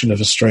condition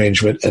of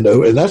estrangement, and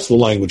that's the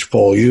language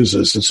Paul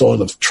uses. It's one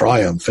of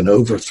triumph and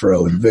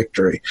overthrow and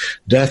victory.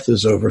 Death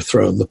is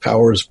overthrown. The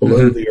powers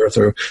below the earth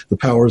are the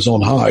powers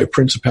on high,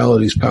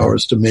 principalities,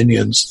 powers,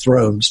 dominions,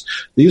 thrones.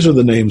 These are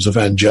the names of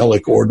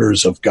angelic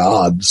orders of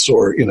gods,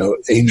 or,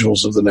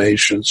 angels of the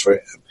nations for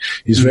him.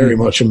 He's very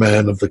much a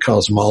man of the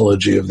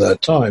cosmology of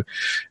that time.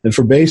 And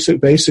for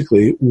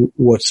basically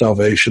what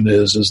salvation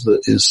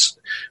is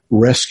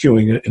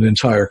rescuing an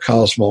entire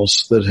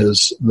cosmos that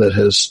has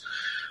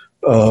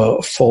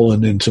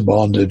fallen into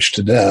bondage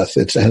to death.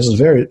 It has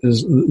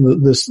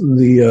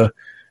the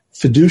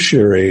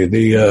fiduciary,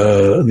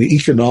 the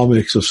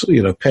economics of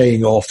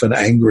paying off an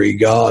angry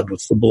God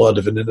with the blood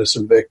of an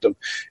innocent victim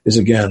is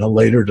again a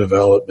later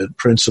development,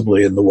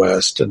 principally in the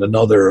West, and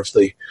another of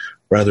the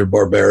rather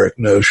barbaric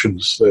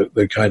notions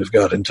that kind of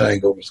got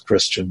entangled with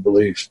Christian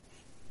belief.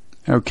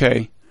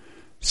 Okay.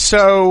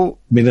 So,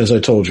 as I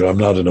told you, I'm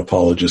not an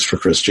apologist for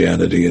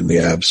Christianity in the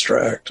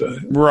abstract.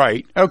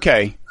 Right.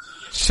 Okay.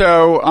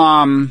 So,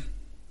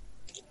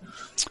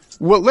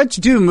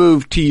 let's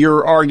move to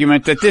your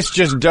argument that this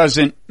just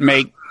doesn't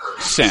make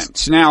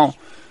sense. Now,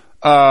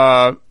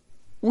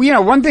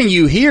 one thing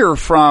you hear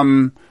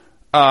from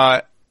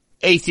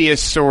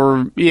atheists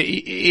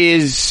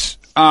is,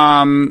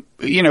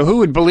 who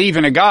would believe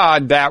in a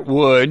God that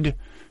would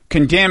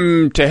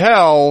condemn to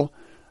hell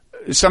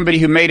somebody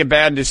who made a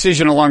bad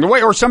decision along the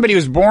way, or somebody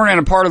who's born in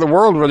a part of the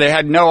world where they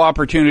had no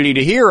opportunity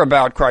to hear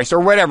about Christ, or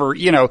whatever. Right.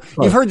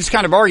 You've heard this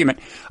kind of argument.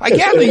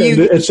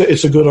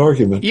 It's a good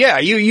argument. Yeah,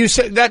 you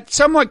said that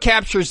somewhat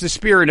captures the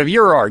spirit of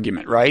your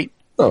argument, right?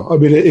 Oh,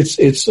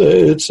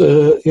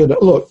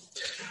 look,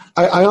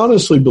 I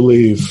honestly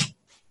believe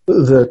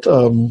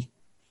that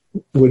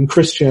when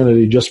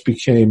Christianity just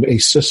became a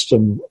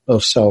system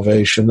of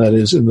salvation, that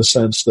is, in the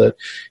sense that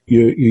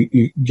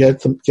you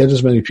get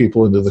as many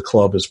people into the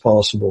club as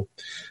possible,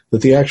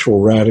 that the actual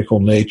radical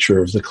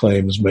nature of the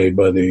claims made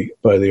by the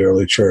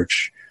early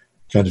church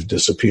kind of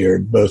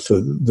disappeared. It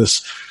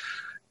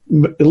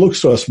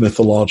looks to us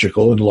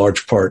mythological, in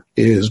large part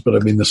is,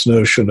 but this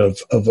notion of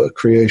a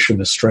creation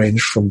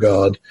estranged from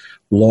God,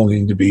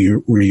 longing to be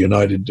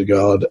reunited to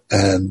God,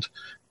 and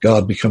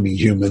God becoming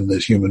human,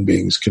 that human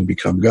beings can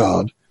become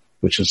God,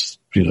 which is,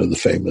 the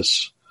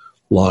famous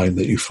line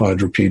that you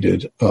find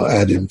repeated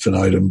ad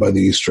infinitum by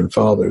the Eastern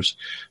Fathers,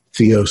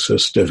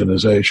 theosis,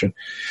 divinization.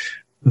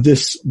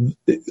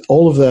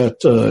 All of that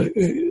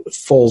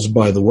falls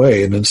by the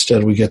way, and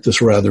instead we get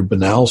this rather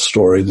banal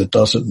story that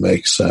doesn't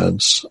make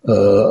sense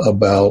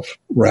about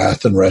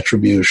wrath and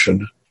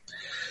retribution,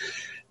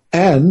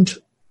 and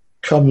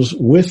comes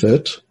with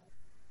it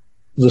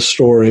the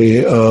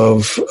story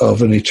of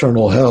an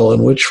eternal hell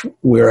in which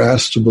we're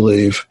asked to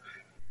believe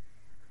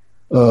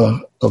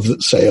of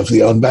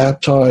the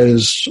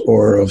unbaptized,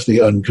 or of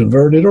the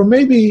unconverted, or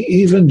maybe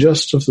even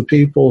just of the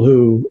people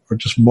who are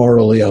just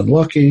morally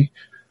unlucky,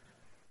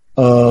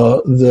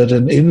 that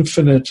an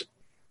infinite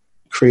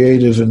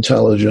creative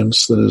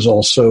intelligence that is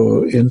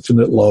also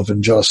infinite love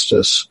and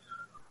justice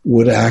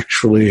would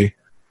actually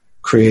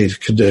create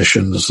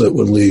conditions that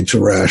would lead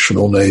to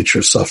rational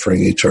nature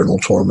suffering eternal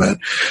torment.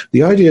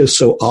 The idea is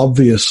so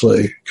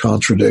obviously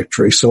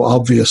contradictory, so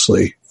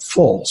obviously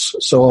false,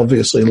 so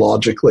obviously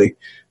logically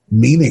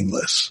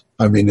meaningless.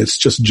 It's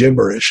just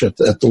gibberish at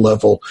the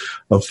level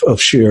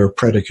of sheer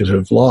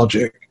predicative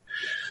logic,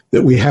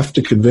 that we have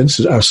to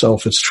convince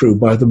ourselves it's true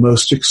by the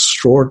most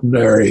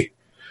extraordinary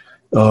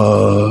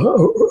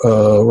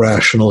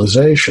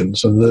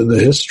rationalizations. And the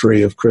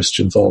history of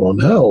Christian thought on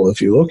hell,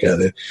 if you look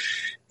at it,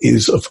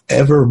 is of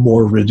ever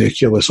more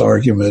ridiculous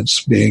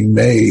arguments being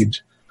made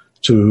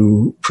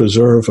to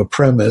preserve a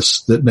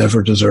premise that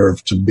never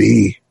deserved to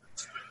be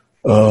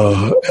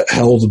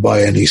held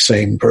by any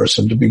sane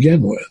person to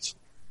begin with.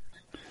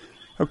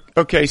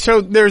 Okay,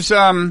 so there's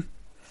the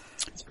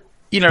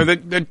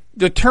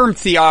term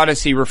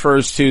theodicy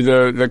refers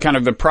to the kind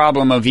of the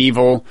problem of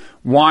evil.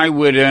 Why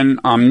would an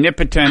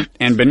omnipotent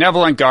and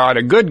benevolent God,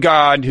 a good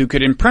God who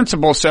could in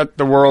principle set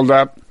the world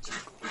up,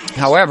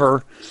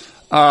 however,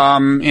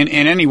 in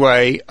any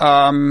way,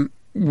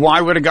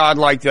 why would a God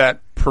like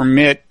that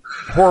permit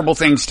horrible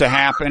things to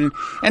happen?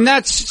 And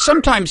that's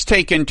sometimes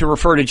taken to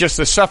refer to just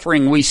the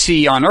suffering we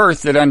see on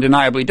earth that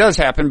undeniably does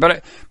happen.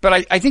 But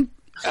I think,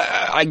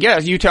 I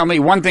guess you tell me,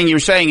 one thing you're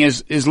saying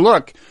is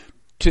look,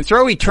 to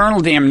throw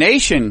eternal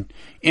damnation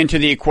into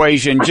the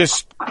equation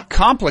just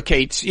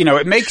complicates,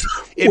 it makes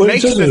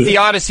the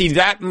theodicy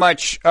that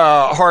much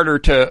harder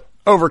to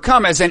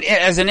overcome as an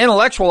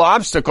intellectual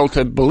obstacle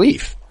to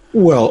belief.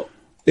 Well,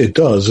 it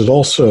does. It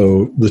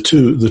also, the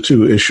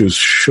two issues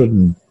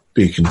shouldn't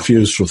be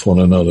confused with one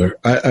another.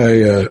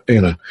 I've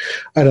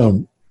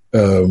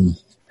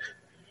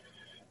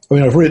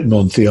written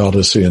on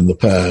theodicy in the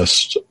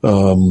past,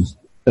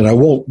 and I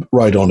won't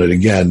write on it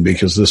again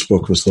because this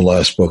book was the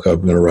last book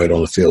I'm going to write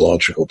on a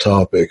theological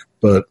topic.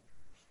 But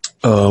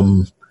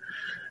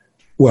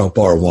Well,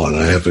 bar one.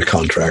 I have a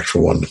contract for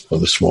one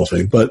other small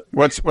thing, but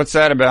what's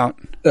that about?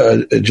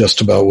 Just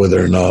about whether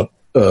or not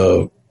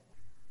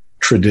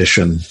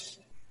tradition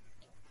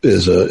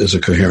is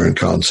a coherent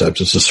concept.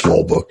 It's a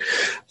small book,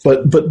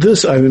 but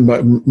this, I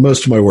mean,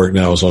 most of my work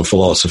now is on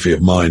philosophy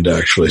of mind,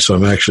 actually. So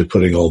I'm actually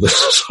putting all this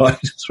aside.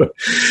 But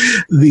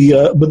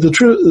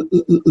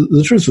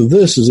the truth of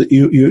this is that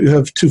you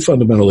have two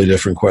fundamentally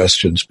different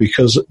questions,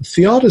 because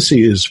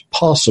theodicy is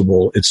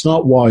possible. It's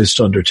not wise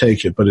to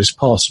undertake it, but it's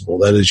possible.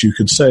 That is, you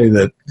could say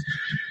that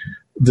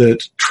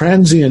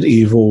transient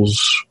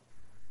evils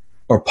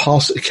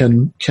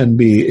can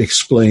be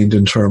explained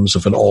in terms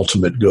of an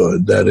ultimate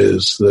good. That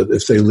is, that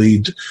if they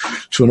lead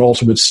to an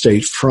ultimate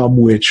state from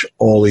which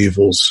all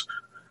evils,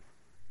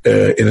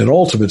 in an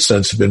ultimate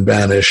sense, have been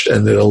banished,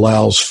 and it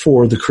allows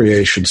for the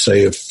creation,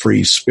 say, of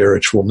free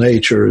spiritual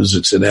natures,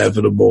 it's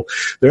inevitable.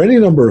 There are any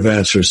number of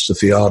answers to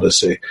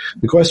theodicy.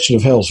 The question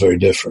of hell is very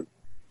different,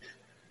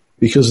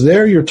 because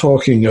there you're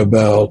talking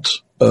about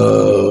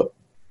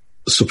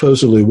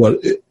supposedly what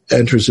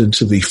enters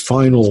into the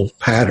final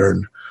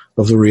pattern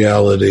of the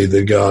reality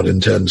that God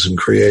intends in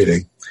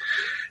creating.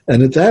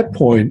 And at that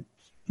point,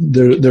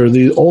 there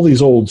are all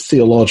these old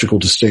theological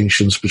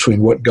distinctions between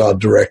what God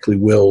directly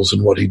wills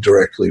and what he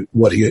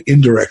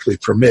indirectly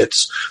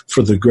permits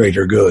for the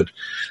greater good.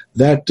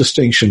 That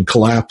distinction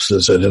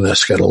collapses at an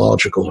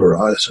eschatological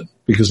horizon,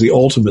 because the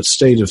ultimate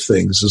state of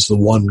things is the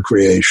one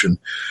creation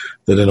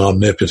that an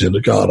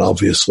omnipotent God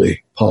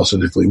obviously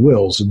positively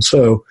wills. And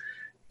so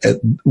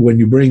when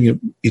you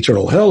bring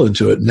eternal hell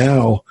into it,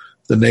 now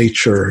the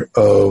nature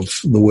of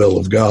the will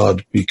of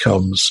God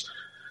becomes,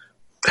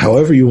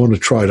 however you want to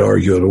try to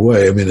argue it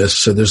away. I mean, as I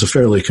said, there's a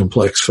fairly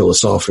complex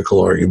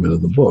philosophical argument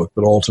in the book,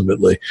 but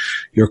ultimately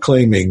you're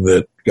claiming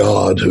that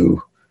God,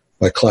 who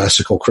by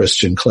classical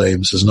Christian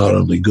claims is not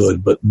only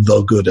good, but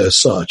the good as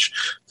such,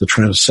 the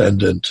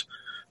transcendent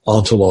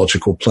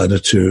ontological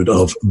plenitude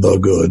of the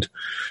good,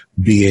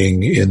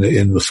 being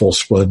in the full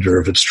splendor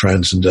of its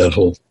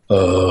transcendental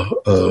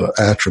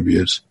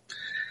attributes,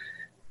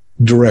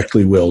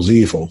 directly wills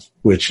evil,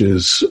 which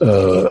is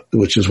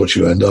what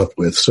you end up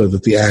with, so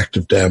that the act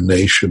of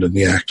damnation and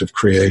the act of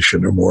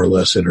creation are more or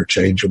less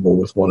interchangeable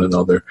with one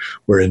another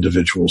where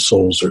individual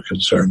souls are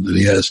concerned.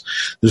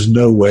 There's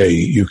no way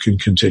you can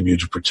continue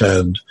to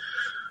pretend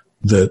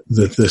that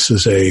this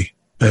is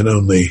an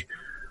only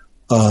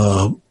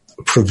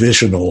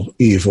provisional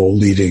evil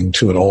leading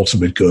to an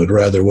ultimate good.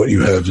 Rather, what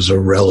you have is a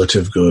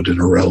relative good and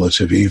a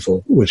relative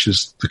evil, which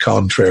is the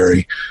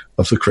contrary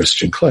of the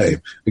Christian claim.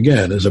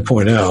 Again, as I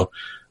point out,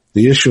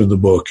 the issue in the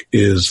book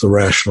is the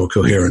rational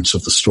coherence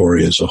of the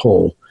story as a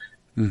whole.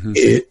 Mm-hmm.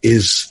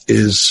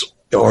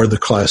 Are the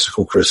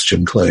classical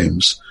Christian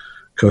claims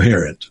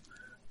coherent?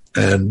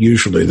 And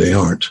usually they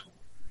aren't,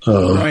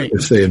 right,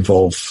 if they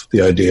involve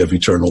the idea of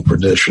eternal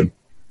perdition.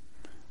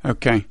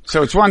 Okay.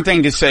 So it's one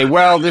thing to say,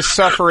 well, this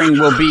suffering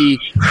will be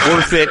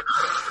worth it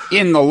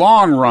in the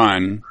long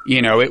run.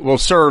 You know, it will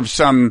serve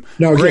some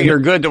greater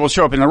good that will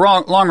show up in the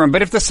long run.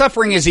 But if the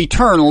suffering is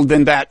eternal,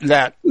 then that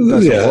doesn't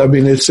work. I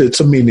mean, it's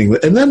a meaning.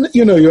 And then,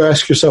 you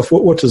ask yourself,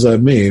 what does that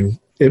mean?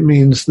 It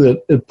means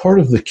that part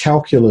of the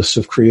calculus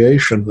of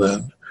creation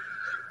then,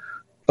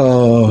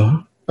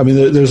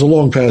 there's a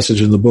long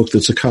passage in the book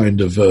that's a kind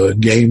of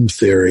game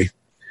theory.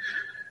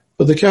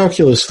 But the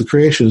calculus, the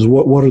creation, is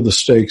what are the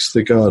stakes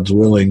that God's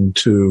willing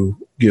to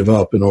give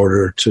up in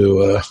order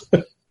to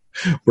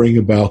bring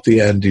about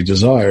the end he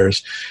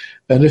desires.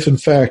 And if, in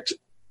fact,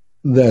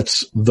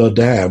 that's the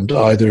damned,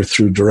 either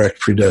through direct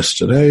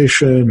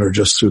predestination or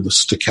just through the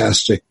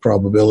stochastic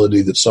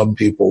probability that some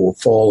people will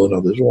fall and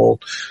others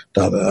won't,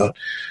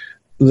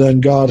 then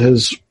God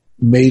has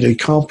made a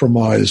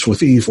compromise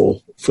with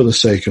evil for the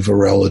sake of a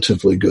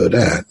relatively good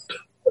end.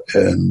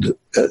 And,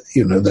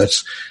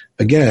 that's,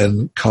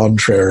 again,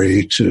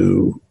 contrary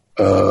to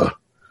the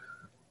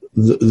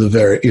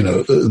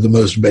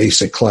most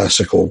basic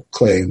classical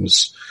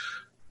claims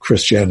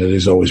Christianity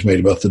has always made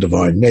about the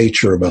divine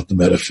nature, about the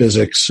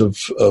metaphysics of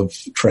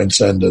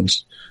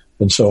transcendence,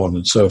 and so on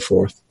and so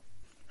forth.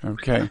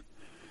 Okay.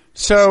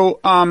 So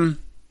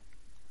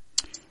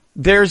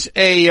there's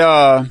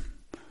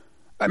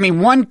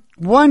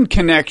one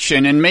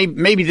connection, and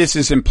maybe this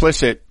is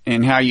implicit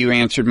in how you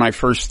answered my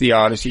first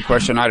theodicy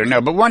question, I don't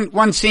know, but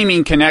one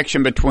seeming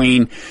connection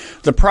between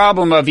the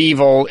problem of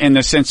evil in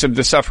the sense of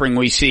the suffering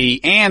we see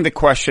and the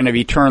question of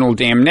eternal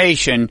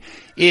damnation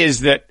is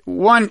that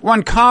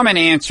one common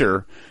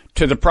answer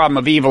to the problem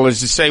of evil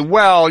is to say,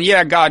 well,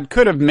 yeah, God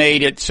could have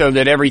made it so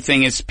that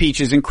everything is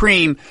peaches and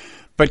cream,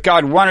 but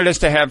God wanted us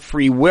to have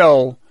free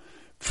will.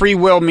 Free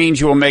will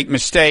means you will make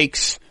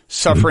mistakes.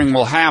 Suffering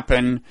will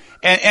happen.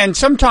 And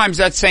sometimes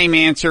that same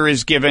answer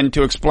is given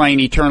to explain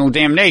eternal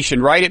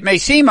damnation, right? It may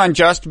seem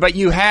unjust, but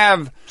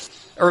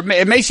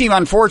it may seem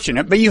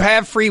unfortunate, but you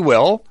have free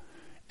will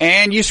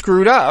and you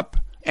screwed up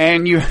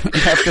and you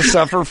have to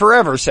suffer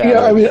forever,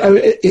 sadly. Yeah,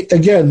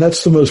 again,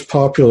 that's the most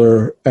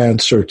popular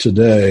answer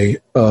today.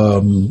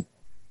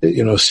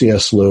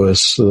 C.S.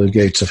 Lewis, the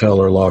gates of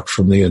hell are locked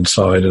from the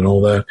inside and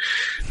all that.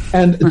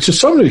 And to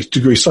some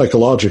degree,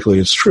 psychologically,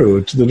 it's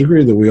true. To the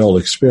degree that we all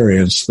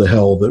experience the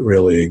hell that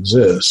really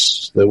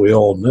exists, that we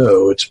all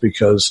know, it's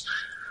because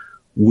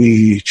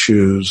we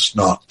choose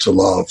not to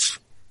love,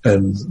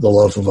 and the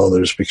love of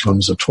others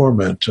becomes a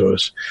torment to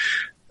us.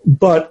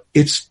 But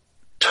it's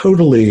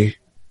totally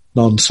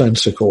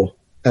nonsensical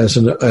as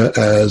a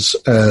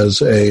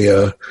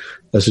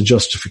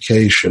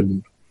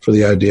justification for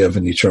the idea of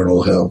an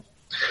eternal hell,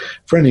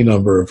 for any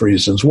number of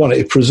reasons. One,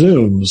 it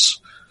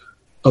presumes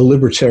a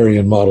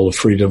libertarian model of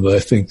freedom that I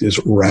think is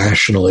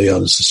rationally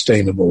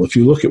unsustainable. If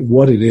you look at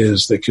what it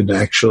is that can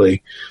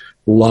actually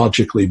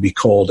logically be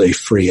called a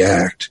free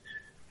act,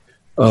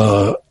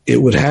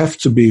 it would have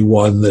to be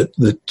one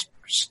that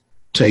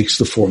takes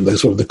the form, the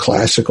sort of the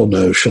classical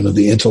notion of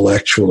the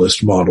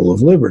intellectualist model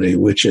of liberty,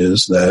 which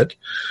is that,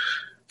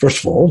 first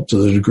of all, to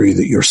the degree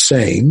that you're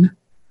sane,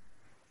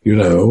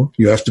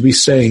 you have to be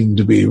sane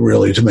to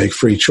make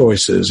free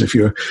choices. If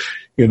you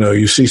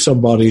see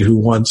somebody who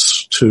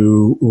wants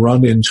to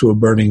run into a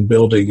burning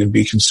building and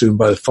be consumed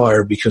by the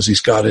fire because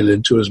he's got it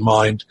into his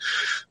mind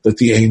that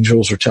the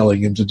angels are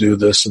telling him to do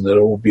this and that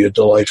it will be a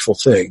delightful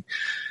thing.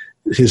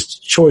 His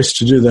choice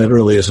to do that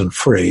really isn't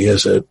free,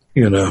 is it?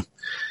 You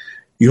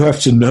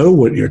have to know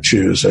what you're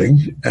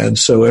choosing. And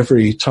so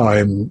every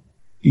time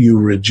you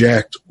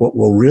reject what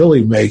would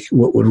really make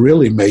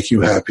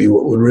you happy,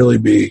 what would really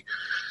be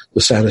the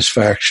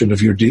satisfaction of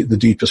the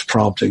deepest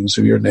promptings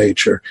of your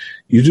nature,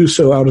 you do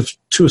so out of,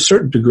 to a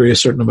certain degree, a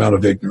certain amount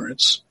of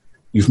ignorance.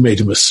 You've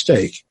made a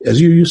mistake. As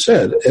you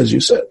said,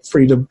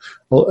 freedom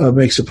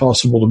makes it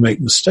possible to make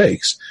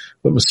mistakes.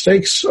 But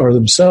mistakes are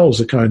themselves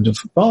a kind of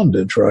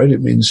bondage, right?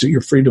 It means that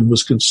your freedom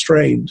was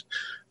constrained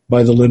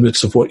by the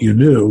limits of what you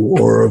knew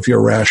or of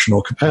your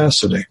rational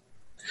capacity.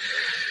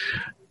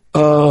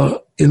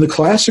 In the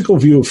classical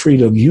view of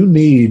freedom, you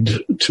need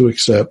to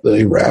accept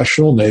that a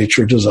rational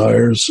nature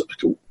desires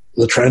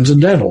the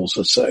transcendentals,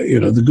 let's say,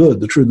 the good,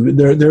 the truth.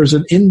 There's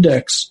an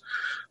index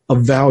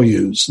of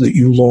values that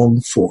you long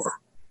for.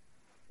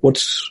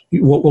 What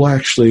will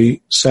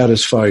actually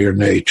satisfy your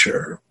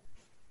nature?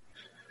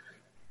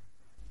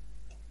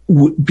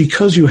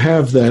 Because you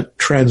have that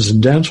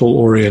transcendental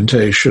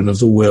orientation of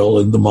the will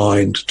and the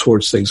mind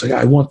towards things, like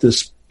I want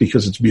this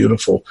because it's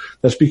beautiful.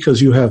 That's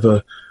because you have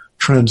a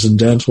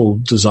transcendental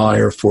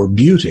desire for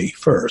beauty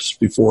first,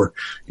 before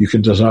you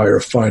can desire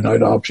a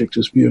finite object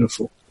as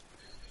beautiful.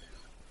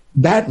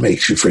 That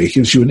makes you free. It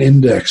gives you an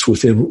index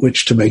within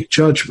which to make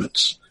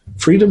judgments.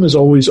 Freedom is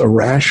always a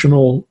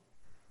rational.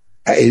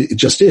 It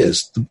just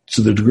is.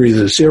 To the degree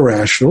that it's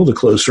irrational, the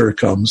closer it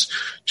comes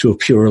to a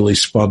purely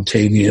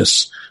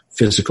spontaneous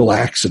physical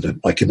accident,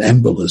 like an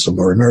embolism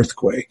or an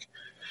earthquake.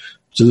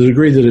 To the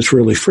degree that it's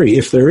really free,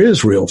 if there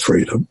is real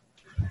freedom,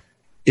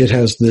 it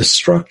has this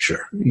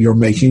structure. You're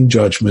making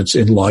judgments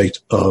in light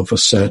of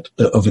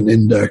an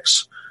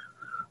index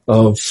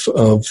of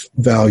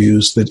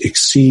values that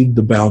exceed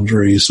the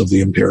boundaries of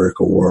the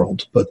empirical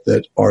world, but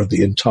that are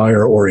the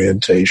entire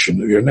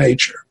orientation of your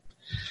nature.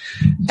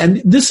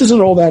 And this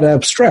isn't all that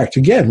abstract.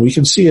 Again, we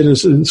can see it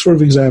as a sort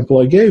of example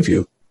I gave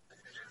you.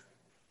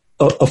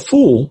 A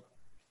fool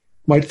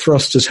might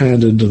thrust his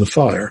hand into the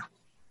fire,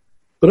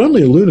 but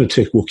only a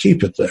lunatic will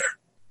keep it there,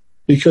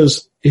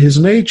 because his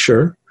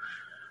nature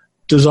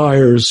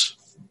desires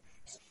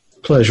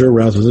pleasure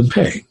rather than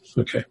pain.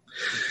 Okay.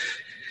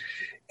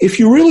 If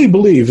you really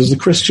believe, as the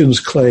Christians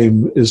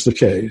claim is the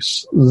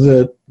case,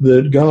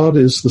 that God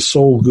is the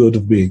sole good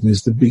of being,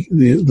 is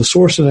the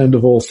source and end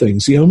of all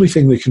things, the only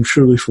thing that can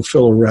truly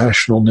fulfill a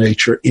rational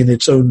nature in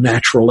its own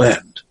natural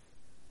end,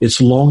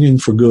 it's longing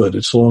for good,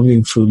 it's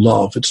longing for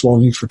love, it's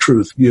longing for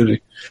truth,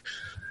 beauty,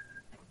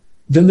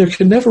 then there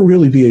can never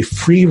really be a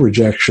free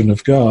rejection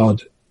of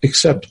God,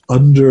 except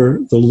under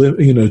to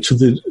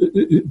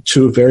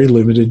a very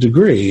limited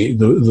degree.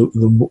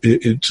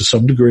 To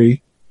some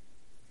degree,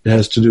 it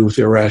has to do with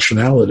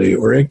irrationality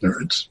or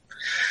ignorance.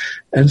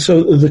 And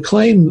so the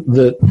claim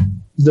that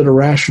a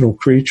rational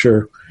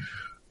creature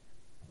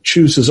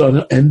chooses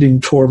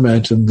unending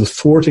torment and the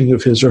thwarting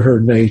of his or her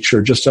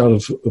nature just out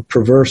of a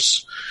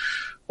perversity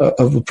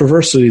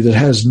that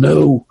has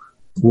no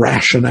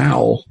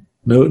rationale,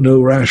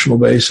 no rational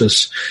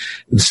basis,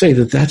 and say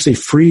that that's a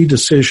free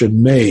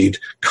decision made,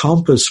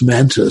 compos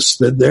mentis,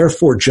 that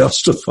therefore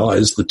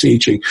justifies the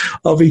teaching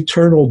of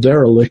eternal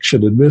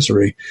dereliction and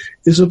misery,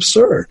 is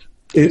absurd.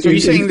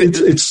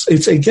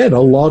 It's again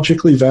a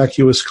logically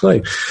vacuous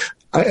claim.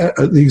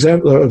 The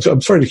example.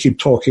 I'm sorry to keep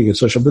talking and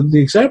such, but the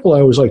example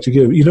I always like to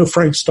give.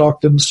 Frank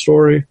Stockton's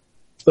story,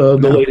 the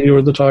lady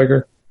or the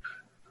tiger.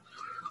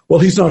 Well,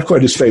 he's not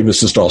quite as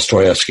famous as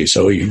Dostoevsky,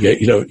 so you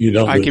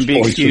don't. I can be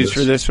excused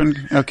for this one.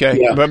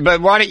 Okay, yeah.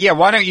 But why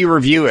don't you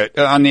review it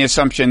on the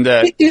assumption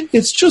that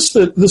it's just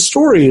that the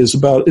story is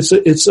about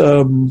it's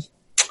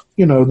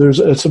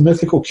a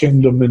mythical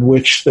kingdom in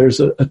which there's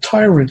a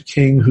tyrant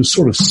king who's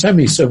sort of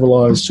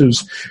semi-civilized,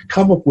 who's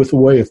come up with a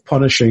way of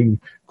punishing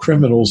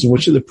criminals in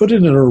which they put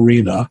in an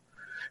arena,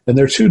 and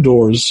there are two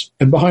doors,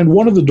 and behind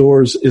one of the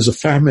doors is a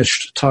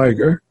famished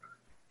tiger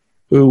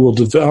who will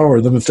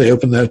devour them if they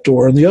open that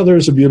door, and the other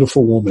is a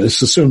beautiful woman.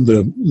 It's assumed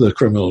the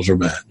criminals are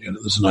men.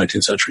 This is a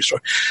 19th century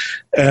story.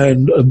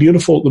 And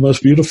the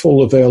most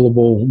beautiful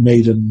available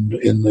maiden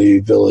in the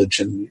village,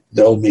 and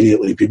they'll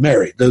immediately be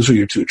married. Those are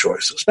your two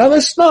choices. Now,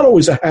 that's not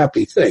always a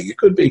happy thing. It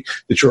could be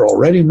that you're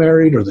already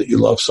married or that you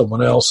love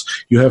someone else.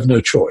 You have no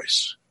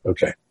choice.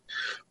 Okay.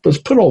 But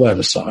let's put all that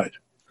aside.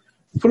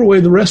 Put away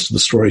the rest of the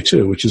story,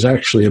 too, which is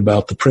actually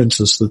about the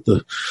princess that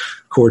the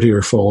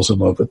courtier falls in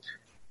love with.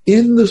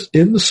 In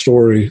the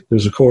story,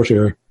 there's a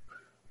courtier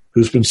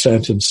who's been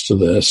sentenced to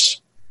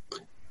this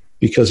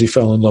because he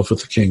fell in love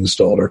with the king's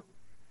daughter.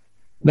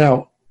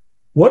 Now,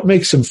 what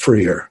makes him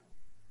freer?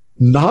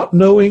 Not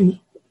knowing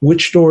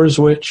which door is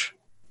which,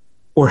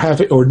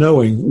 or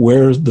knowing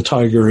where the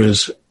tiger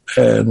is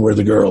and where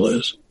the girl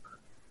is?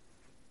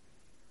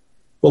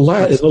 Well,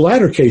 in the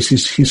latter case,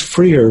 he's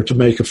freer to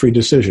make a free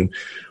decision.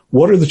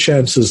 What are the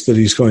chances that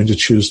he's going to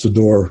choose the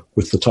door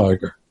with the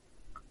tiger?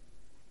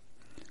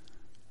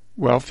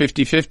 Well,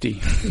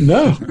 50-50.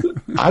 No,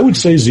 I would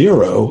say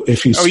 0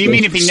 if he's. Oh, you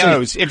mean if he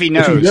knows? If he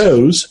knows. If he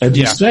knows and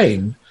he's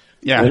sane.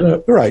 Yeah.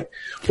 Right.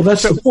 Well,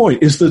 that's the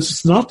point, is that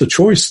it's not the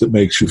choice that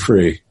makes you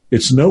free.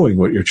 It's knowing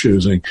what you're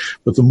choosing.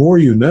 But the more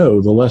you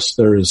know, the less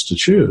there is to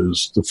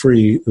choose. The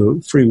free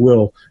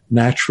will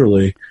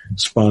naturally,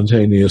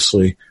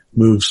 spontaneously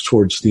moves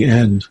towards the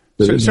end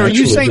that it so are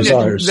you saying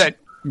desires. that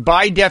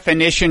by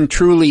definition,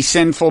 truly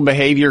sinful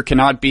behavior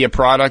cannot be a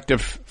product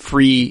of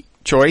free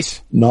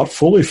choice? Not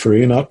fully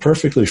free, not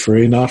perfectly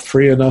free, not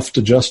free enough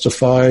to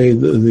justify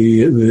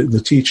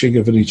the teaching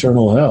of an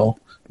eternal hell.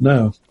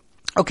 No.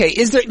 Okay.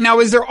 Is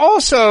there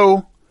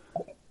also,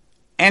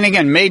 and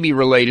again, maybe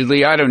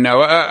relatedly, I don't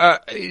know,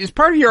 is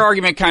part of your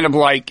argument kind of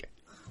like,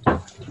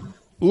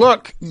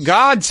 look,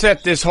 God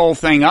set this whole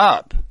thing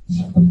up.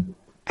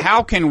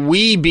 How can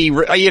we be,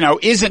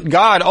 isn't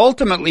God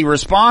ultimately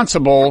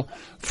responsible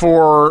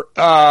for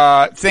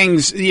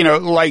things,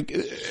 like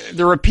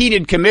the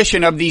repeated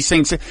commission of these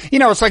things?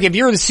 It's like if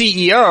you're the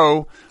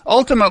CEO,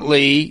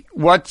 ultimately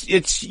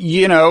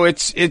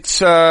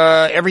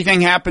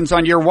everything happens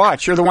on your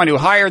watch. You're the one who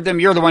hired them,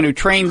 you're the one who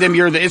trained them,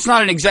 it's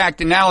not an exact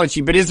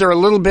analogy, but is there a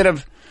little bit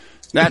of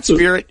that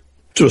spirit?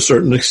 To a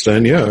certain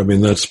extent, yeah. I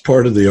mean, that's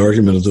part of the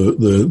argument of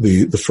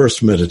the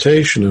first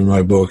meditation in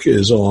my book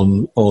is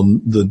on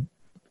the,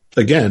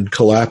 again,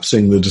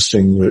 collapsing the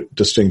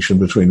distinction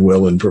between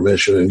will and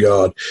permission and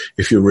God.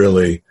 If you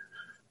really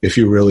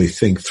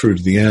think through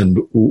to the end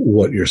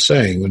what you're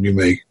saying when you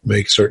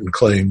make certain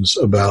claims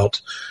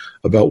about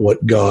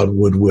what God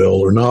would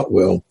will or not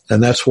will.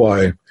 And that's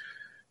why,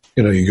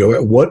 you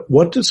go,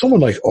 what did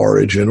someone like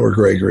Origen or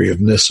Gregory of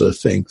Nyssa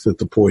think that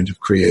the point of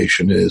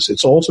creation is?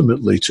 It's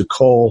ultimately to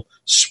call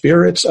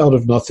spirits out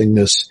of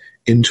nothingness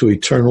into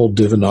eternal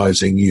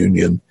divinizing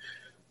union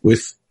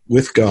with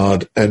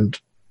God and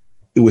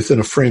within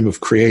a frame of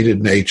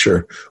created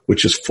nature,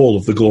 which is full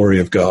of the glory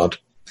of God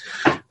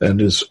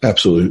and is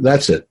absolutely,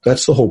 that's it.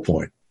 That's the whole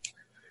point.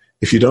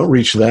 If you don't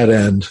reach that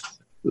end,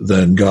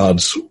 then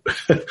God's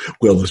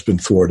will has been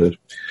thwarted.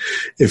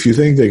 If you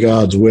think that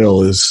God's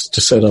will is to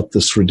set up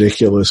this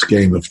ridiculous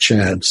game of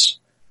chance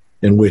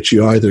in which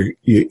you either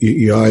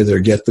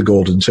get the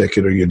golden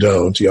ticket or you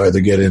don't, you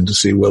either get in to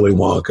see Willy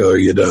Wonka or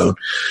you don't,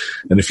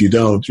 and if you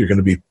don't, you're going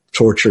to be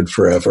tortured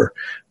forever.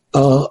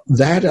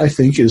 That, I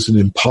think, is an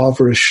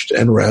impoverished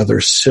and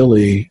rather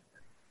silly,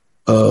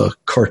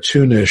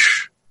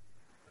 cartoonish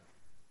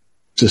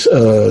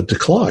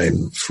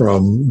decline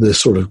from this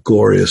sort of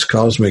glorious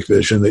cosmic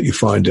vision that you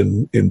find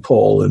in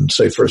Paul in,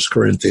 say, 1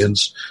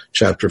 Corinthians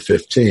chapter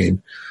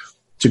 15.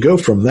 To go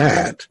from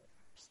that,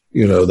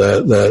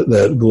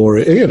 that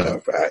glory,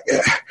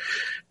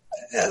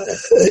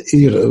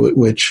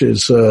 which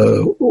is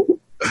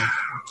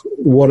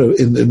one of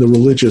in the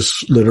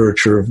religious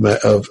literature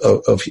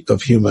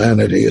of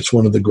humanity, it's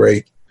one of the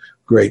great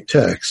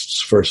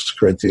texts. 1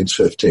 Corinthians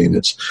 15.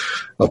 It's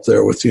up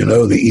there with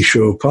the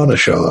Isha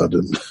Upanishad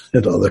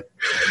and other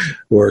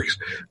works,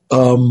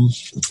 or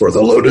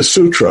the Lotus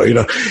Sutra.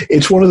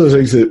 It's one of those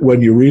things that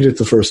when you read it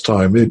the first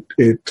time, it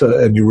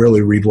and you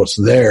really read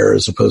what's there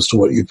as opposed to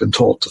what you've been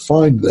taught to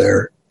find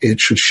there, it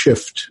should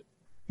shift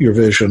your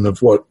vision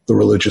of what the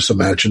religious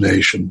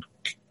imagination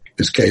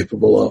is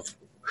capable of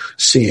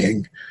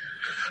seeing.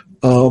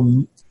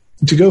 To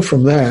go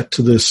from that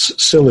to this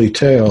silly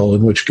tale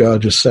in which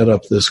God just set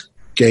up this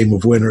game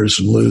of winners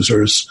and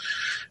losers,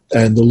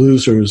 and the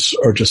losers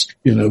are just,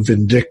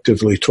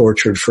 vindictively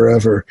tortured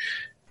forever,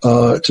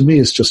 to me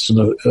is just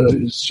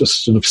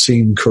an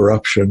obscene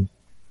corruption.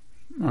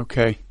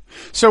 Okay.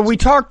 So we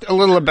talked a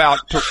little about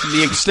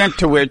the extent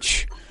to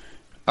which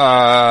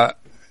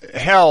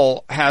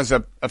hell has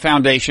a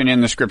foundation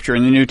in the Scripture,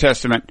 in the New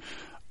Testament.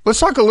 Let's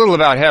talk a little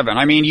about heaven.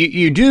 I mean,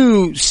 you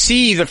do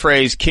see the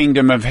phrase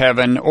kingdom of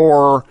heaven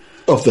or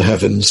of the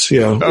heavens,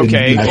 yeah.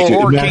 Okay,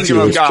 or kingdom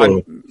of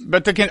God.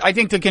 But I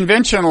think the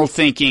conventional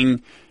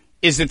thinking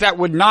is that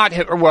would not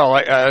have,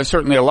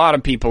 certainly a lot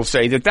of people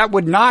say that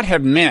would not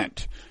have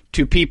meant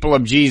to people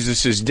of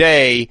Jesus'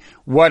 day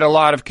what a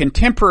lot of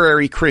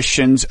contemporary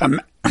Christians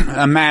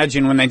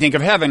imagine when they think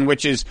of heaven,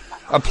 which is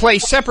a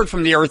place separate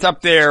from the earth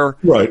up there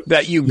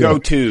that you go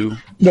to.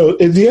 No,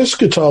 the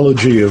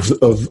eschatology of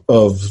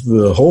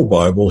the whole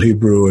Bible,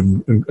 Hebrew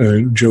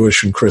and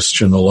Jewish and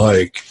Christian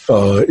alike,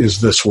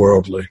 is this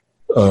worldly.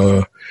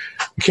 The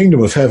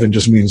kingdom of heaven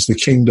just means the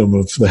kingdom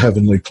of the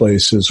heavenly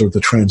places or the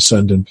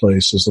transcendent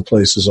places, the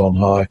places on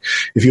high.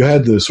 If you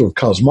had the sort of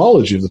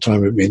cosmology of the time,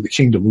 it would mean the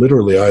kingdom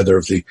literally either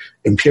of the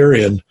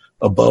Empyrean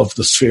above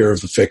the sphere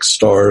of the fixed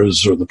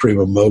stars or the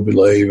primum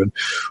mobile even,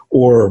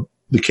 or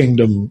the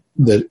kingdom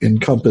that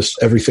encompassed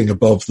everything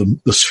above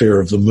the sphere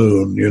of the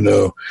moon, you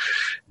know.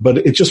 But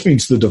it just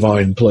means the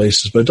divine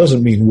places, but it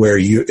doesn't mean where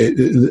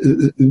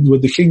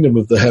with the kingdom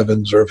of the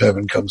heavens or of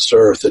heaven comes to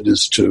earth, it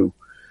is to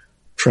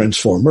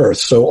transform earth.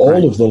 So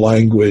all of the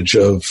language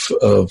of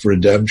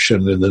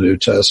redemption in the New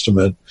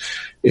Testament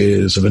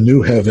is of a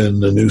new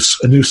heaven, a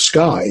new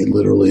sky,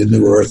 literally a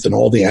new earth, and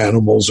all the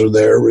animals are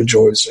there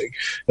rejoicing.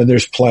 And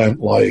there's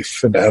plant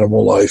life and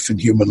animal life and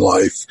human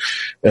life.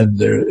 And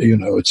there, you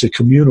know,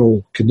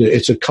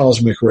 it's a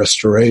cosmic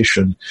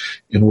restoration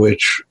in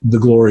which the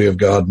glory of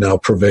God now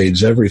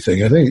pervades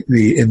everything. I think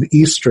in the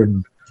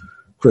Eastern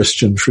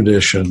Christian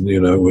tradition, you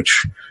know,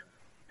 which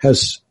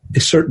has a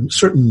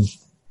certain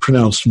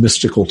pronounced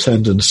mystical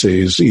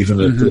tendencies, even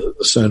at the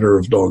center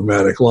of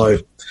dogmatic life.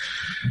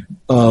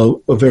 A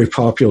very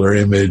popular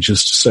image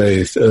is to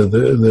say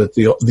that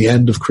the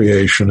end of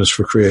creation is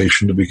for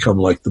creation to become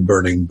like the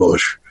burning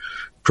bush,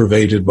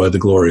 pervaded by the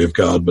glory of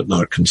God, but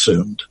not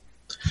consumed.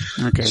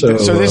 Okay, so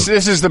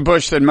this is the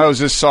bush that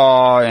Moses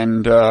saw,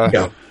 and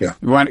yeah. You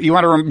want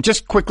to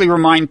just quickly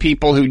remind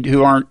people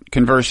who aren't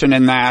conversant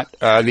in that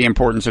the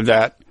importance of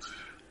that.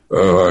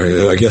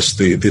 I guess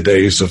the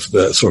days of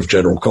that sort of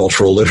general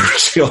cultural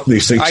literacy on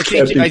these things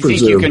can't be presumed. I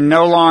think you can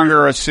no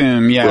longer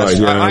assume, yes.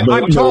 Right, yeah,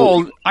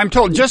 I'm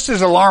told, just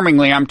as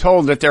alarmingly, I'm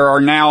told that there are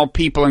now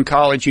people in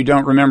college who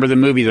don't remember the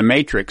movie The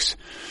Matrix.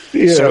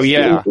 Yeah, so,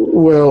 yeah.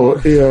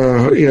 Well,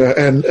 yeah.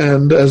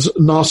 And as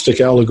Gnostic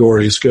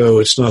allegories go,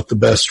 it's not the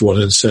best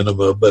one in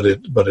cinema, but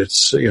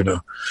it's, you know,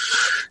 it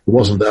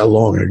wasn't that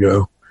long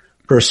ago.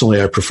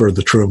 Personally, I prefer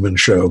The Truman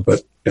Show,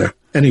 but yeah.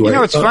 Anyway. You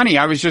know, it's funny.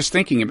 I was just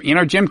thinking, you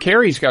know, Jim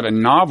Carrey's got a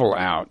novel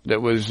out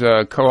that was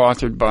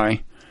co-authored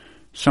by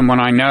someone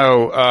I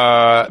know.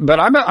 But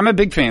I'm a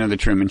big fan of The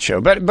Truman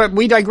Show. But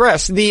we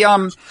digress. The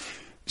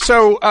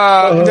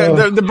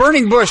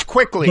burning bush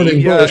quickly.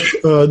 Burning bush.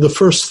 The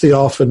first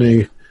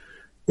theophany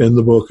in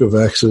the book of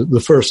Exodus, the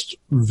first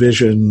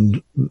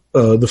vision,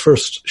 the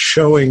first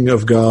showing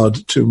of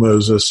God to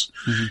Moses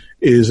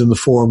is in the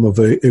form of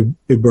a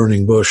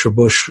burning bush, a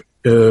bush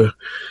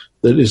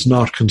that is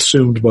not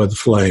consumed by the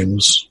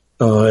flames,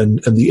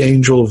 and the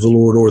angel of the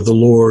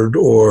Lord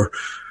or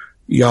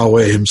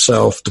Yahweh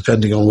himself,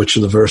 depending on which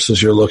of the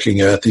verses you're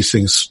looking at, these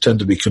things tend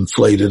to be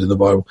conflated in the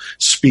Bible,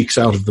 speaks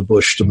out of the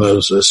bush to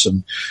Moses,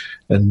 and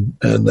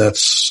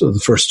that's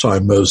the first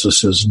time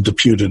Moses is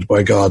deputed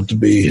by God to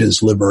be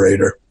his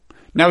liberator.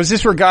 Now, is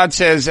this where God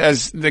says,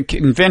 as the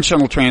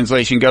conventional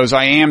translation goes,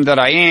 I am that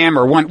I am,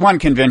 or one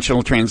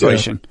conventional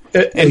translation?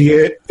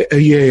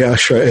 Ehyeh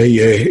Asher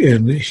Ehyeh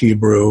in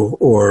Hebrew,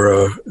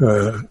 or,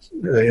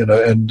 you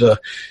know, and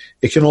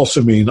it can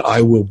also mean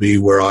I will be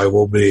where I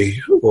will be,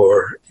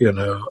 or, you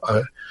know,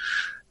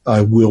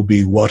 I will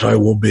be what I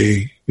will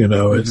be. You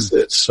know, it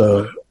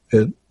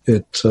can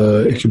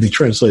be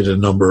translated a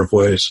number of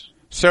ways.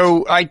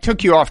 So I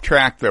took you off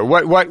track there.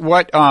 What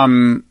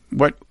were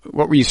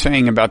you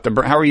saying about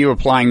how are you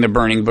applying the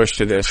burning bush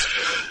to this?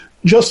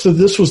 Just that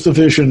this was the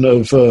vision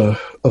of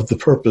the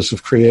purpose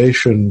of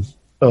creation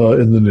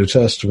in the New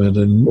Testament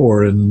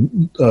or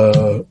in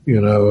the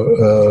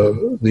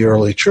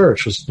early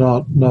church. It's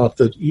not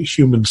that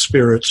human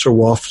spirits are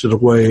wafted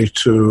away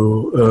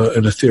to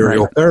an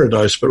ethereal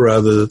paradise, but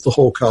rather that the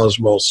whole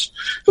cosmos.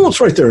 Well, it's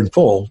right there in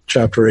Paul,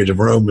 chapter 8 of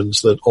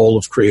Romans, that all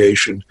of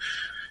creation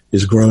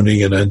is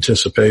groaning in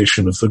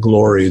anticipation of the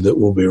glory that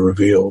will be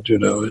revealed. You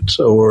know,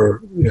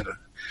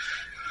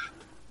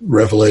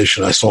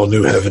 Revelation. I saw a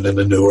new heaven and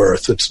a new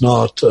earth. It's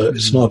not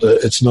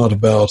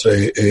about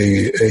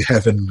a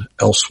heaven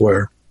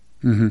elsewhere.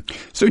 Mm-hmm.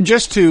 So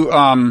just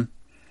to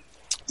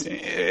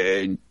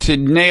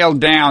nail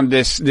down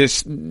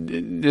this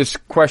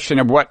question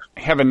of what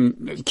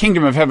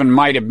kingdom of heaven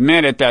might have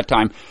meant at that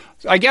time,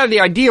 I gather the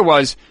idea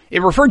was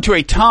it referred to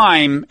a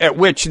time at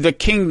which the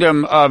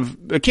kingdom of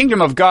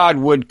God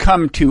would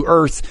come to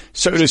earth,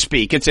 so to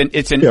speak. It's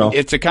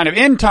a kind of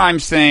end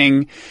times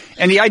thing,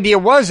 and the idea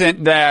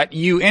wasn't that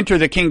you enter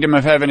the kingdom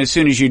of heaven as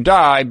soon as you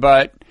die,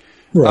 but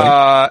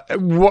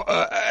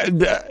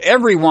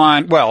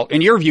everyone, well,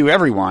 in your view,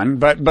 everyone,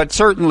 but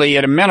certainly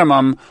at a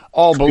minimum,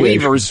 all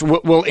believers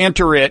will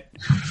enter it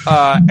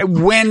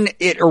when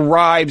it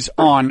arrives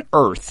on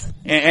earth,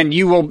 and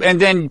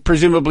then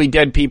presumably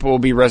dead people will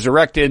be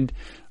resurrected,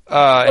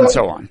 and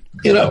so on.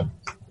 You know,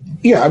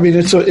 yeah, I mean,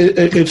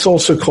 it's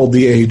also called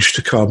the age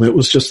to come. It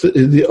was just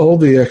all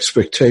the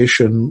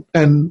expectation,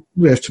 and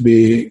we have to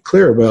be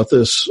clear about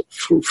this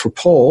for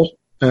Paul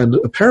and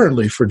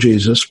apparently for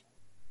Jesus.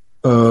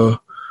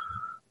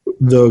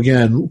 Though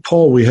again,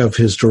 Paul, we have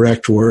his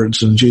direct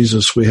words, and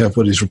Jesus, we have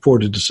what he's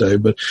reported to say,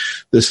 but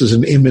this is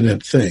an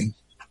imminent thing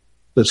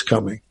that's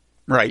coming.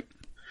 Right.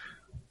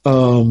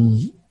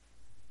 And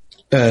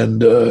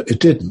it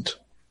didn't,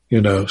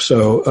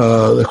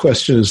 So the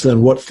question is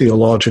then, what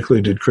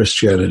theologically did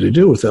Christianity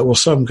do with that? Well,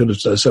 some could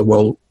have said,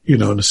 well,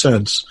 in a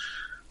sense,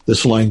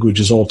 this language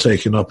is all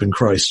taken up in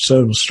Christ's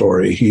own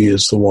story. He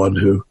is the one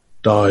who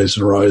dies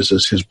and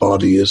rises. His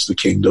body is the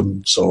kingdom,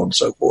 and so on and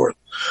so forth.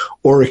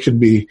 Or it can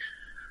be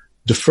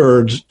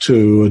deferred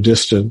to a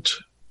distant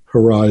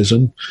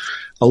horizon.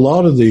 A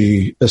lot of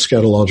the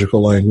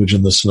eschatological language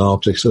in the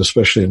synoptics,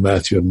 especially in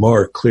Matthew and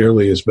Mark,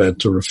 clearly is meant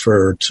to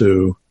refer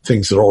to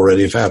things that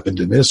already have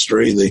happened in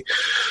history, the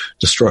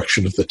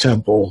destruction of the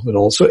temple and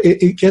all. So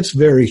it gets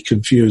very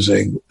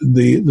confusing.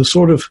 The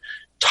sort of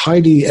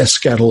tidy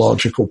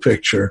eschatological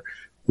picture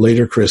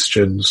later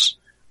Christians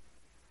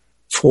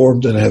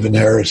formed and have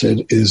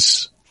inherited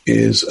is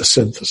a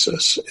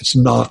synthesis. It's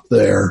not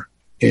there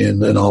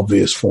in an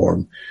obvious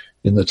form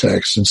in the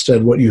text.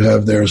 Instead, what you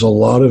have there is a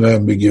lot of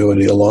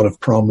ambiguity, a lot of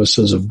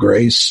promises of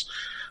grace,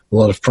 a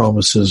lot of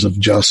promises of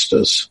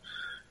justice.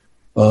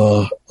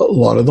 A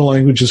lot of the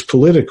language is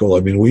political. I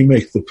mean, we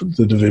make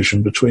the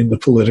division between the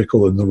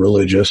political and the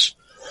religious.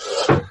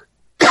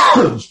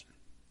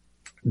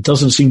 It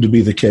doesn't seem to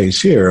be the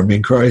case here. I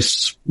mean,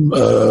 Christ's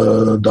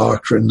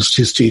doctrines,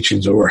 his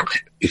teachings were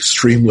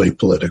extremely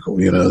political.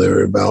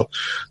 They're about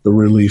the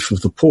relief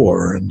of the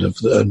poor and of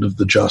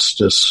the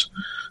justice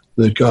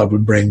that God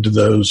would bring to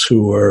those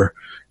who were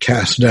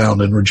cast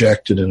down and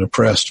rejected and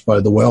oppressed by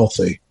the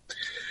wealthy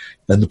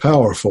and the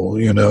powerful,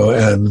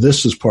 and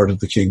this is part of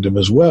the kingdom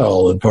as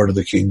well, and part of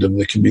the kingdom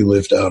that can be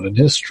lived out in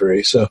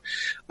history. So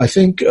I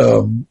think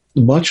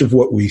much of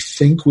what we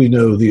think we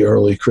know the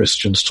early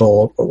Christians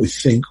taught, what we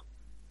think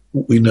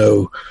we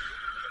know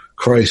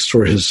Christ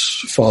or his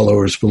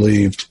followers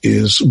believed,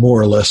 is more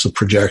or less a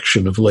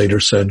projection of later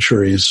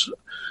centuries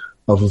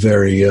of a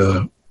very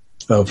of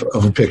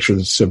a picture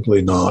that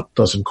simply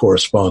doesn't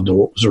correspond to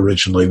what was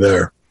originally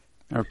there.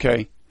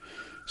 Okay.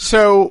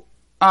 So,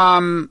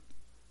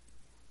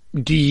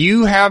 do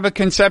you have a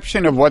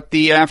conception of what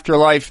the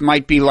afterlife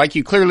might be like?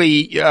 You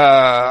clearly,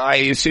 I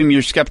assume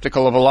you're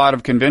skeptical of a lot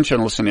of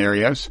conventional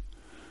scenarios.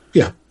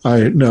 Yeah,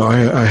 I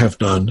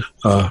have none.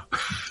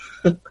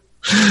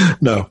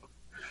 No.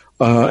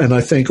 And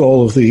I think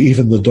all of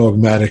even the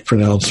dogmatic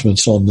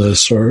pronouncements on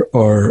this are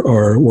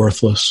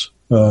worthless.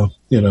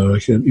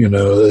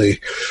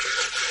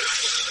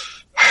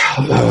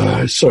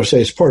 Sort of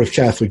say it's part of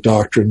Catholic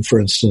doctrine, for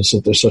instance,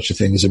 that there's such a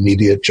thing as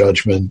immediate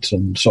judgment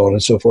and so on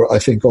and so forth. I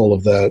think all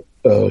of that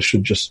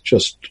should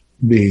just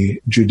be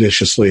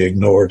judiciously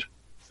ignored.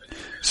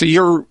 So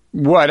you're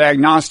what,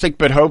 agnostic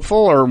but hopeful,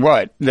 or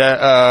what? I'm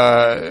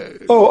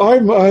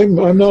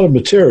not a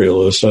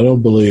materialist. I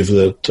don't believe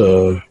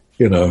that.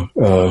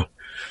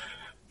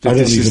 I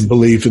don't even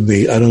believe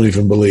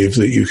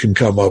that you can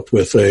come up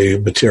with a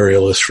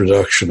materialist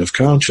reduction of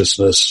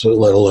consciousness,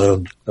 let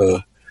alone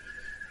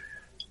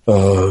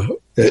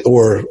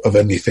or of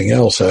anything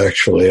else.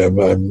 Actually, I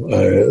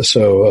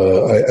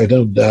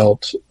don't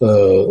doubt.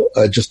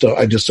 I just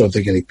don't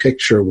think any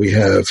picture we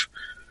have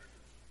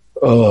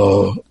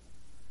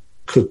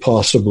could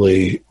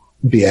possibly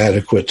be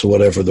adequate to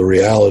whatever the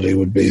reality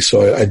would be.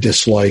 So I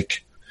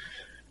dislike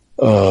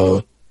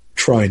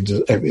trying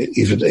to.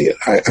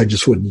 I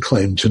just wouldn't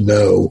claim to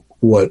know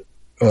what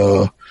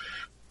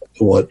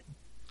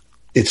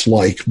it's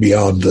like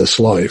beyond this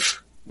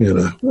life.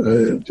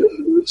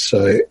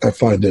 So I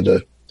find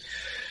it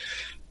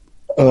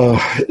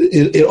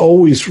it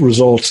always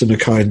results in a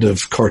kind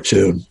of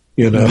cartoon.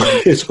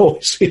 It's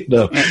always you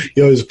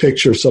always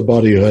picture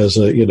somebody who has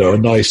a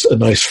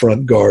nice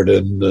front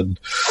garden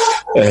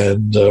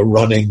and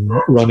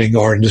running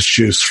orange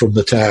juice from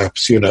the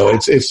taps.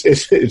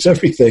 It's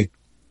everything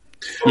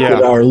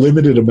that our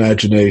limited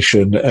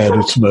imagination at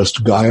its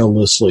most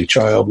guilelessly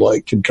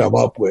childlike can come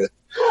up with.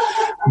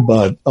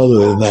 But other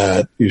than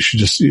that, you should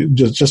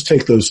just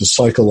take those as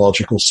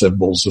psychological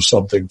symbols of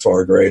something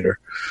far greater.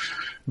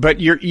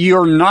 But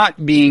you're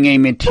not being a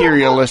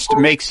materialist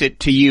makes it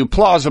to you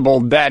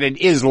plausible that it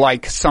is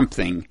like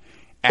something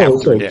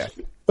after death.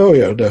 Oh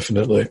yeah,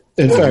 definitely.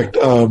 In fact,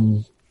 I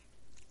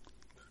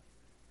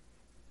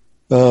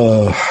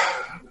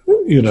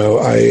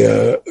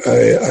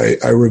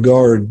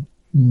regard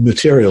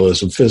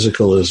materialism,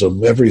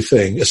 physicalism,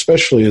 everything,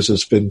 especially as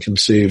it's been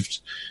conceived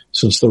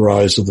since the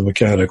rise of the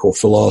mechanical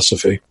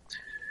philosophy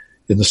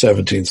in the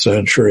 17th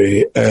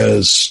century,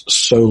 as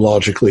so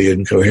logically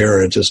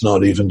incoherent as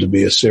not even to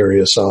be a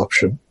serious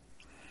option.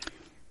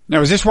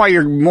 Now, is this why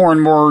you're more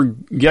and more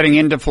getting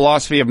into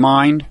philosophy of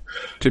mind?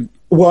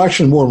 Well,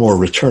 actually, more and more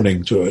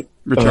returning to it.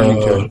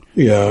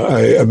 Yeah,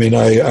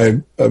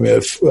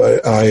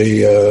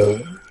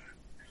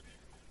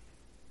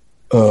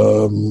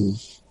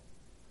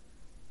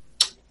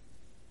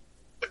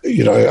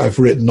 I've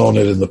written on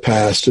it in the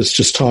past. It's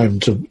just time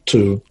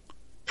to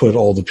put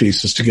all the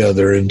pieces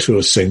together into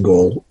a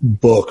single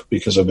book,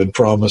 because I've been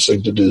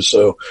promising to do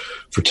so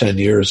for 10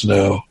 years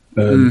now.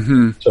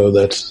 And so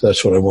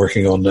that's what I'm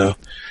working on now.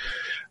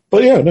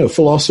 But yeah, no,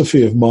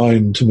 philosophy of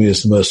mind to me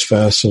is the most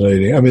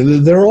fascinating. I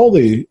mean, there are all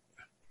the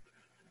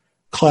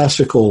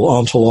classical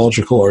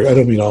ontological, I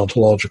don't mean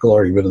ontological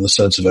argument in the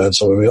sense of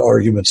Ansel, I mean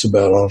arguments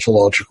about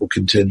ontological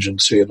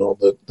contingency and all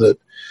that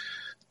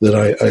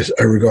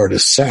I regard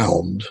as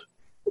sound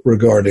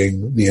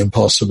regarding the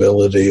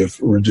impossibility of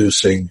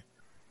reducing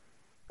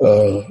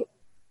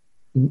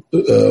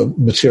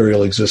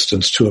material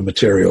existence to a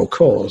material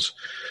cause.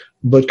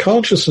 But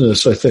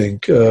consciousness, I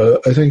think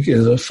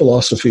in a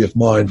philosophy of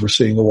mind, we're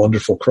seeing a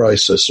wonderful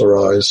crisis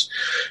arise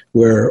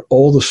where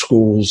all the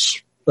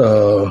schools,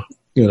 that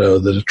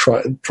have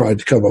tried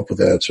to come up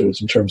with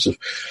answers in terms of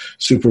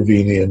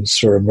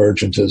supervenience or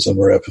emergentism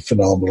or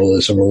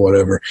epiphenomenalism or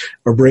whatever,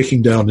 are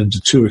breaking down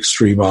into two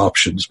extreme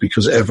options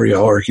because every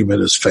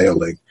argument is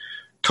failing.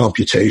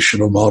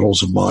 Computational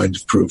models of mind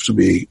have proved to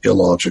be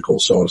illogical.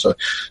 So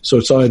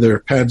it's either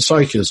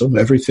panpsychism,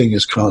 everything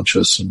is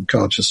conscious and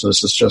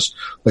consciousness is just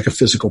like a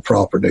physical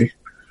property,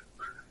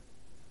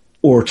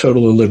 or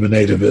total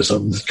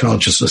eliminativism,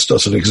 consciousness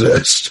doesn't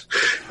exist.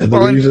 And the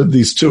reason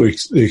these two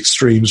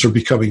extremes are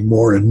becoming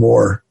more and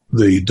more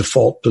the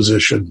default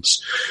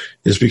positions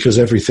is because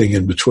everything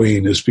in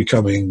between has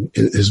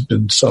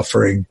been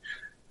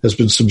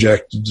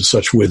subjected to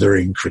such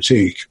withering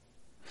critique.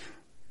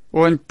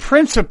 Well, in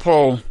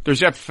principle,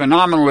 there's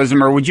epiphenomenalism,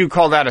 or would you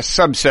call that a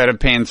subset of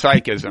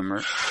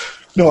panpsychism?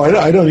 No,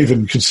 I don't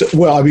even consider.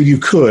 Well, I mean, you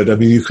could. I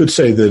mean, you could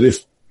say that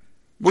if.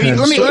 Well,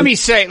 let me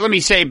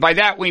say by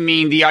that we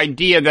mean the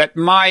idea that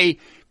my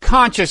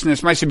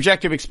consciousness, my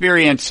subjective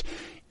experience,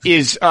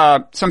 is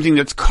something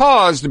that's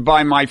caused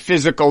by my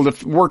physical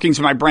workings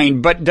of my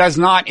brain, but does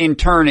not in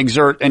turn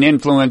exert an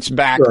influence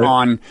back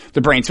on the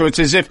brain. So it's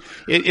as if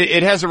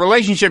it has a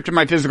relationship to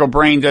my physical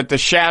brain that the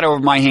shadow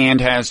of my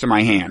hand has to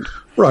my hand.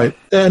 Right,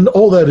 and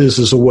all that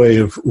is a way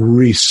of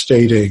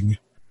restating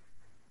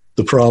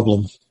the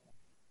problem.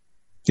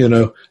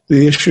 The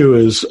issue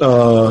is,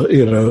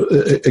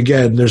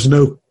 again, there's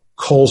no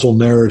causal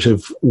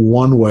narrative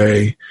one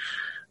way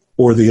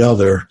or the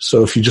other.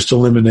 So if you just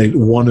eliminate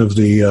one of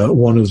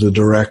the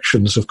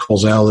directions of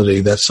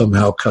causality, that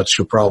somehow cuts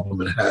your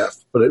problem in half,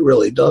 but it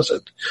really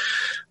doesn't.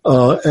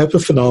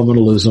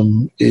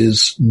 Epiphenomenalism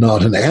is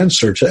not an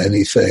answer to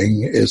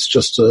anything. It's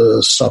just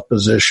a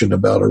supposition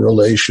about a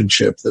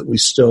relationship that we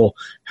still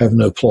have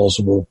no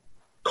plausible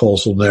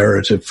causal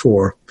narrative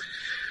for.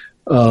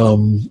 I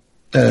mean,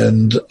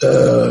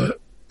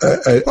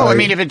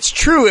 if it's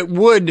true, it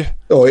would.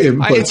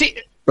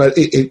 But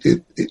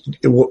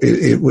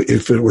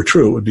if it were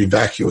true, it would be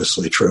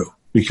vacuously true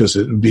because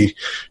it would be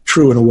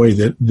true in a way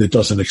that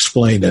doesn't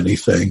explain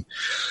anything.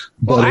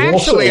 But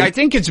I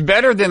think it's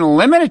better than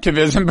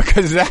eliminativism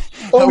because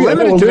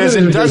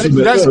eliminativism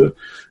doesn't.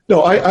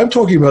 No, I'm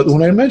talking about,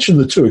 when I mentioned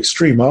the two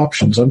extreme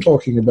options, I'm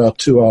talking about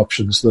two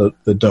options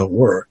that don't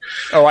work.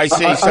 Oh, I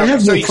see.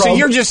 So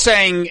you're just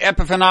saying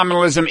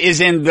epiphenomenalism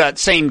is in that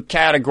same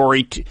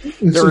category.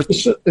 There are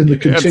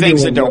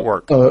things that don't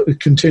work. A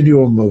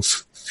continuum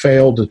of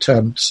failed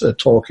attempts at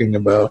talking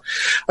about,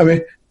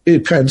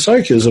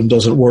 panpsychism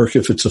doesn't work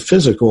if it's a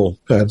physical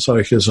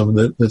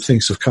panpsychism that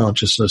thinks of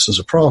consciousness as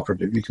a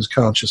property, because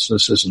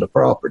consciousness isn't a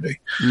property.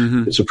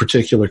 Mm-hmm. It's a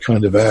particular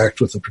kind of act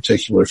with a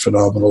particular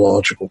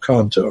phenomenological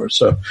contour.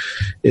 So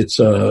it's,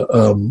 there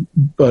are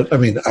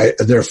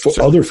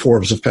other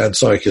forms of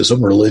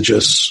panpsychism,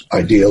 religious,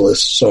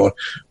 idealists, so on,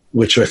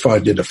 which I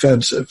find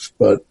inoffensive,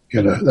 but,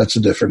 that's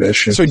a different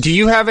issue. So do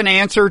you have an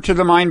answer to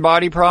the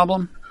mind-body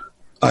problem?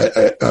 How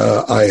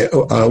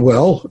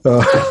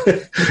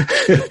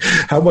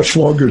much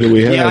longer do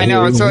we have? Yeah, I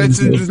know. So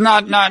it's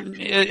not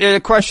a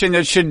question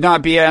that should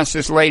not be asked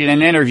this late in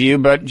an interview,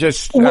 but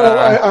just.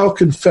 I'll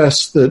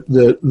confess that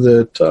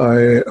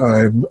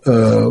I'm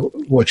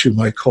what you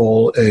might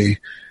call a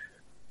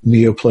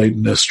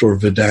Neoplatonist or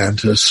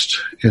Vedantist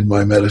in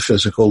my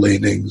metaphysical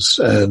leanings,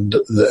 and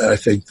I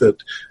think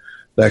that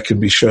can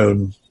be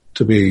shown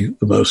to be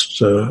the most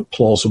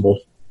plausible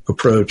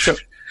approach.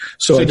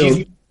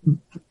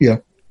 Yeah.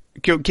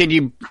 Can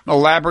you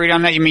elaborate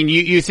on that? You mean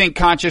you think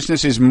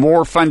consciousness is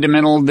more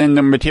fundamental than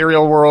the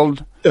material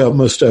world? Yeah,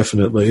 most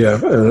definitely. Yeah,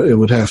 it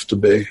would have to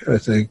be, I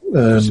think.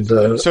 And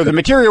so the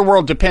material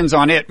world depends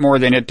on it more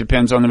than it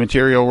depends on the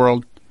material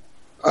world.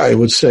 I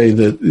would say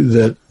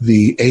that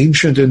the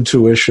ancient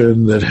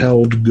intuition that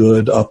held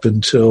good up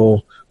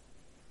until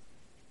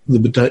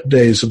the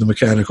days of the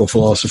mechanical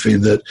philosophy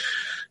that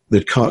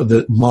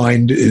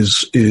mind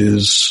is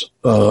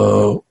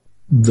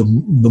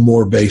the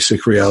more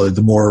basic reality,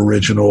 the more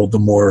original, the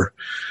more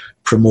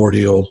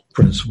primordial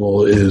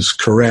principle is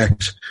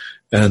correct,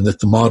 and that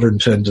the modern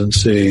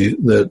tendency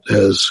that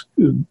has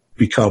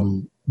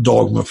become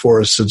dogma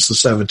for us since the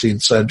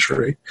 17th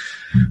century,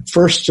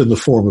 first in the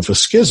form of a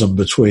schism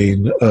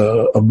between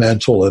a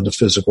mental and a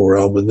physical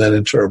realm, and then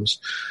in terms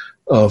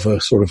of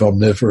a sort of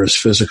omnivorous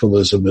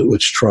physicalism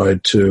which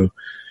tried to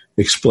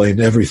explain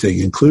everything,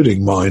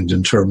 including mind,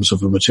 in terms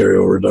of a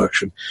material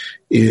reduction,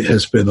 it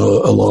has been a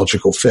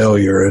logical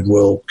failure and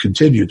will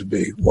continue to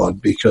be one,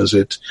 because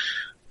it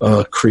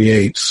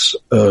creates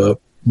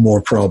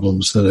more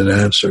problems than it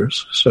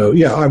answers. So,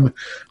 yeah, I'm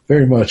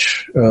very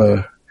much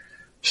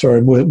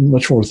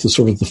much more with the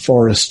sort of the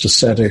forest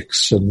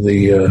ascetics and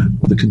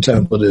the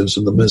contemplatives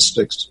and the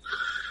mystics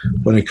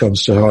when it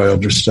comes to how I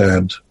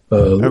understand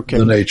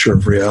the nature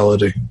of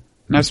reality.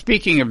 Now,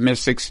 speaking of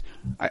mystics,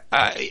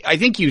 I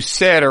think you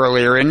said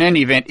earlier, in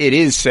any event, it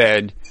is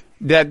said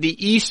that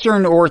the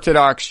Eastern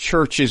Orthodox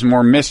Church is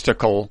more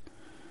mystical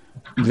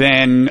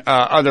than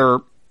other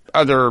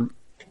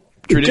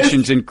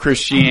traditions in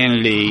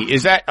Christianity.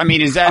 Is that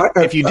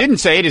if you didn't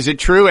say it, is it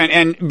true?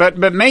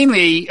 But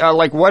mainly,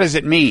 what does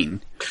it mean?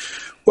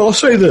 Well, I'll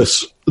say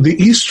this: the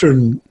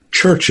Eastern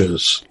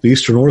churches, the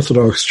Eastern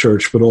Orthodox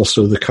Church, but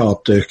also the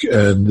Coptic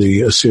and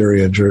the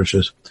Assyrian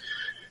churches,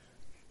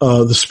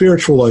 the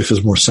spiritual life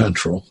is more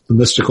central. The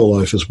mystical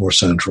life is more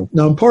central.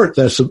 Now, in part,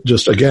 that's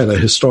just, again, a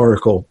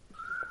historical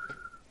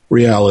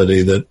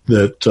reality that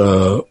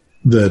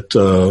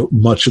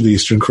much of the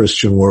Eastern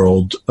Christian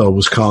world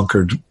was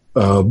conquered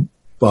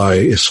by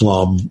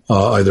Islam,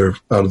 either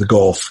out of the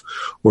Gulf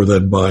or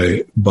then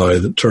by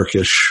the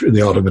Turkish,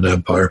 the Ottoman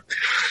Empire.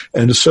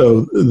 And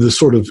so the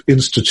sort of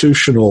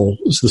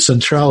the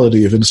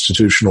centrality of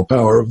institutional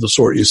power of the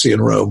sort you see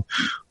in Rome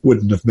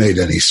wouldn't have made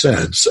any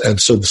sense.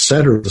 And so the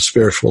center of the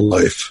spiritual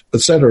life, the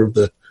center of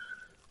the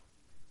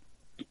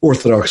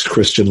Orthodox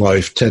Christian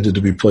life tended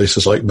to be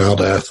places like Mount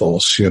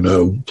Athos,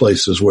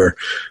 places where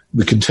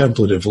the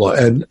contemplative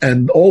life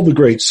and all the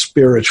great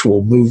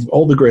spiritual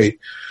all the great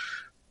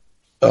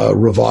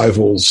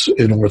revivals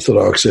in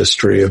Orthodox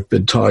history have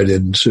been tied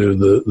into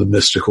the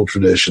mystical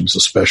traditions,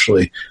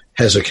 especially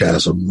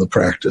hesychasm,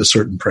 a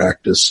certain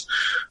practice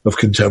of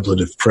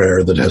contemplative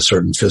prayer that has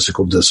certain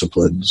physical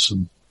disciplines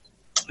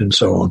and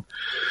so on.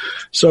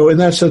 So in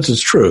that sense, it's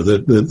true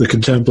that the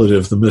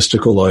contemplative, the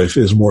mystical life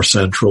is more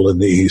central in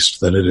the East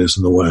than it is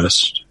in the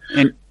West.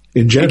 And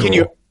in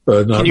general.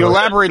 Can you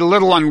elaborate a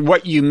little on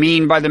what you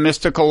mean by the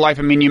mystical life?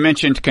 I mean, you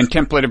mentioned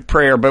contemplative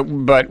prayer, but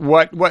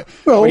what do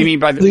you mean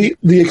by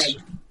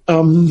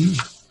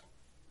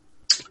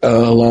a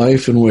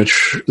life in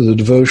which the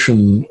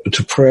devotion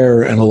to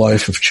prayer and a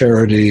life of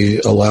charity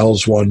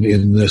allows one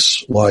in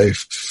this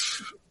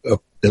life at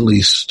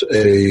least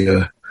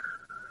a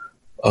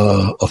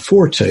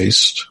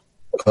foretaste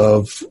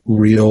of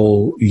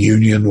real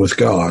union with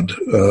God,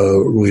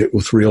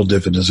 with real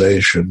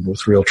divinization,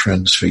 with real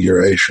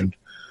transfiguration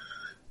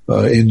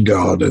in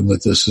God, and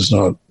that this is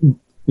not,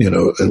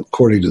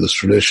 according to this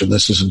tradition,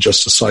 this isn't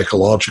just a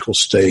psychological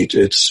state.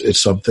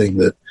 It's something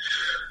that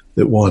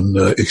one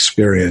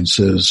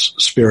experiences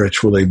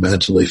spiritually,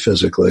 mentally,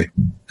 physically,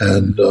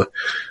 and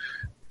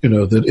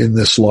that in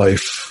this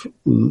life,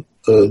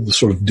 the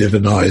sort of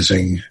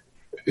divinizing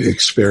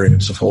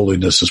experience of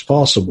holiness is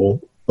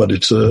possible. But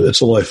it's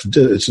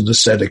an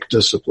ascetic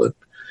discipline,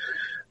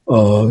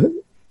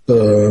 and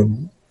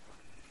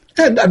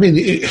I mean,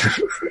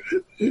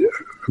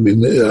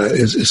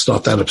 it's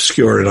not that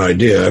obscure an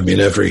idea. I mean,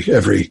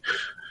 every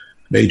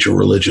major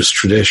religious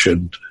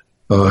tradition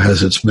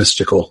has its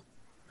mystical,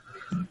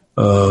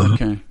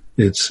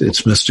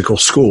 its mystical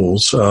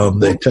schools.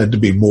 They tend to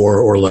be more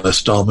or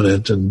less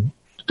dominant in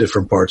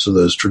different parts of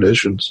those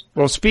traditions.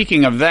 Well,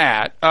 speaking of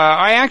that,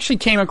 I actually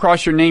came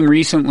across your name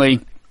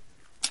recently.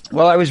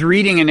 Well, I was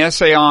reading an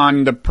essay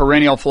on the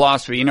perennial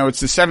philosophy. It's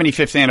the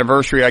 75th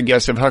anniversary, I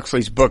guess, of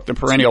Huxley's book, The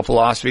Perennial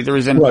Philosophy. There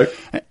was an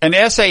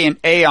essay in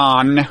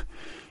Aeon,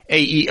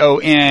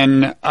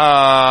 A-E-O-N,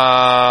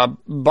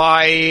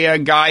 by a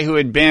guy who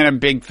had been a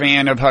big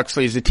fan of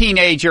Huxley as a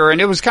teenager, and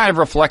it was kind of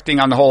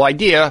reflecting on the whole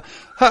idea.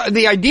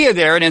 The idea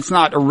there, and it's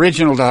not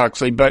original to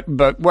Huxley, but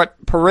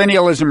what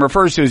perennialism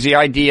refers to is the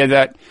idea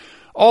that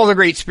all the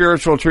great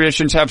spiritual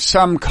traditions have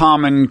some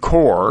common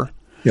core.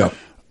 Yeah.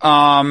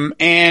 I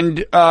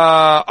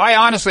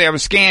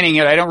was scanning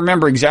it. I don't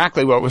remember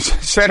exactly what was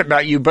said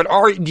about you, but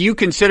do you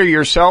consider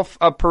yourself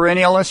a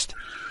perennialist?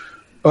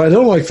 I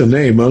don't like the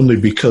name only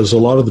because a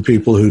lot of the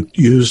people who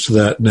used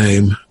that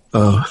name,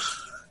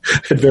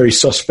 had very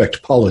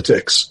suspect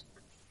politics.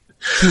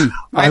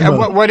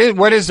 What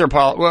is the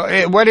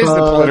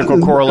political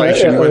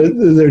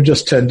correlation? There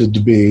just tended to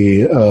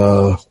be,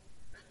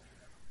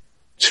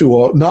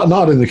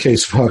 not in the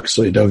case of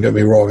Huxley, don't get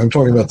me wrong. I'm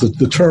talking about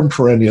the term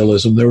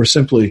perennialism. There were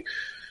simply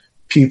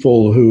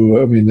people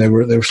who, they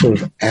were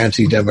sort of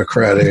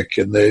anti-democratic,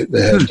 and they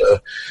had,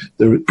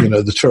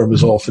 the term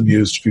is often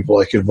used to people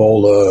like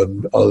Evola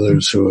and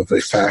others who have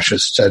a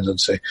fascist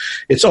tendency.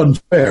 It's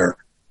unfair,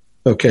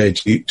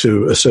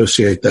 to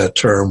associate that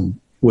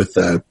term with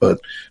that, but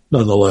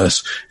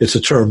nonetheless, it's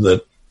a term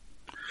that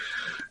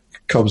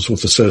comes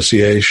with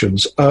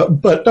associations.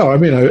 But no, I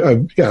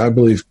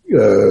believe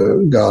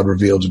God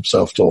revealed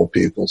himself to all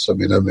peoples. I've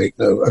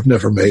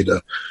never made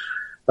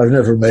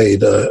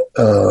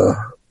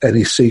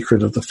any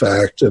secret of the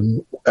fact,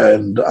 and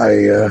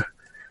I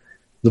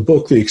the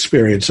book, The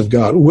Experience of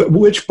God,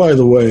 which, by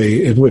the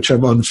way, in which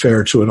I'm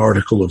unfair to an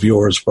article of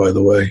yours, by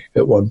the way,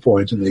 at one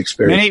point in The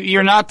Experience.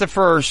 You're not the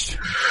first.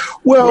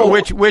 Well,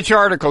 which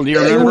article do you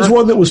remember? It was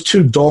one that was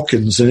too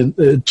Dawkinsian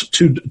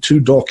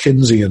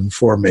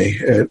for me,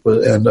 it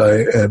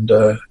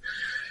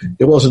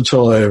wasn't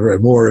until I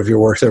read more of your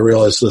work that I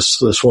realized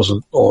this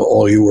wasn't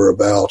all you were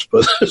about,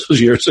 but this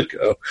was years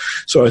ago.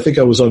 So I think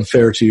I was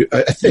unfair to you.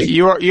 I think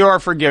you are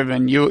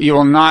forgiven. You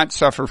will not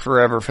suffer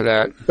forever for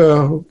that.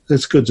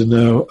 It's good to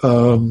know.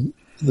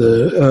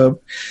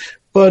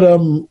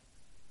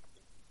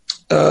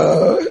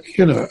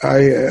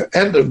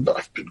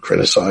 I've been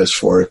criticized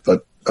for it,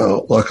 but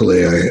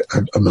luckily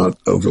I'm not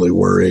overly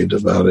worried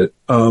about it.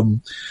 How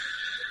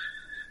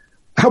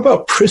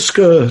about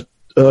Prisca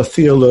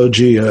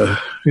Theologia?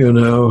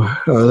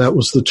 That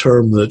was the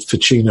term that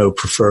Ficino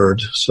preferred,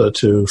 so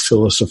to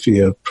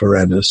Philosophia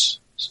Perennis.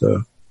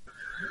 So,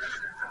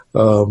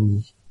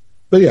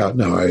 but yeah,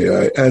 no,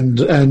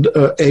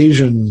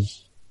 Asian.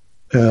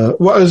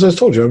 Well, as I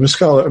told you, I'm a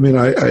scholar. I mean,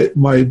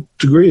 my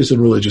degree is in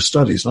religious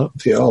studies, not in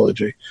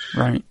theology.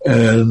 Right.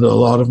 And a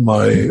lot of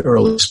my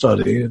early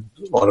study and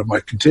a lot of my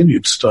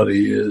continued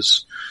study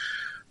is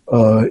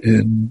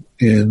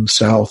in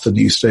South and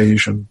East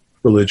Asian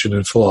religion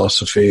and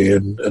philosophy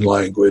and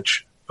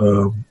language.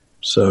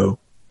 So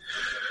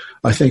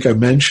I think I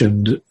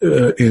mentioned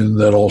in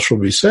That All Shall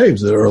Be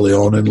Saved that early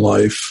on in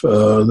life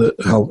that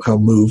how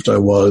moved I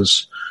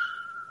was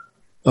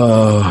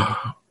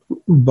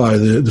by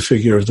the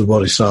figure of the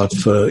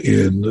Bodhisattva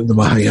in the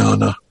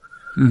Mahayana.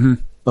 Mm-hmm.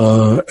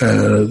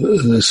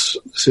 This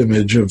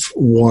image of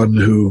one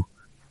who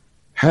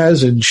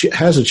has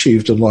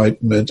achieved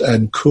enlightenment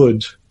and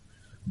could,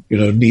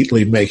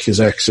 neatly make his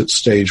exit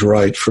stage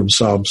right from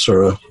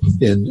samsara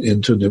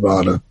into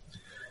nibbana,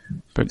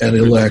 and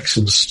elects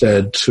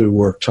instead to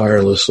work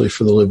tirelessly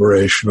for the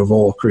liberation of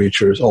all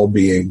creatures, all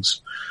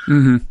beings,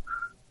 mm-hmm.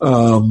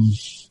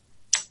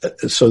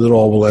 So that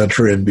all will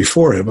enter in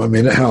before him. I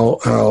mean, how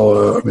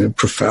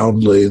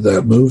profoundly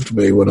that moved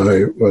me when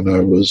I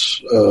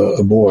was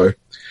a boy,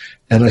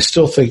 and I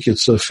still think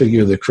it's a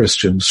figure that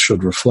Christians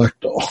should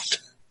reflect on.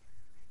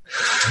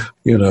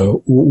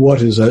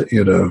 What is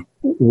that?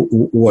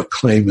 What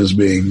claim is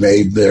being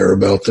made there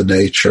about the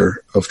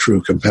nature of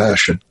true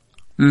compassion?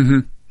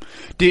 Mm-hmm.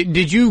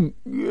 Did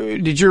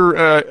your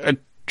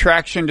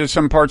attraction to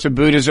some parts of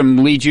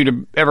Buddhism lead you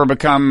to ever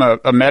become a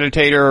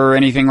meditator or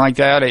anything like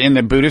that in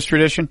the Buddhist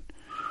tradition?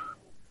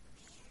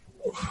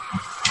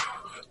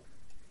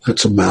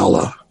 That's a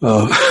mala.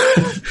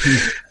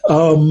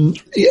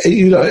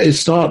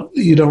 It's not.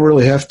 You don't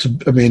really have to.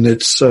 I mean,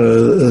 it's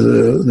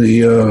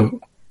the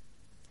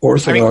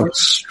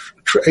Orthodox.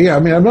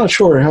 I'm not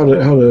sure how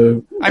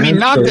to. I mean,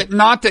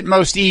 not that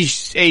most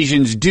East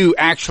Asians do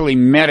actually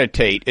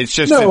meditate. It's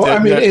just no.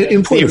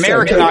 The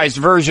Americanized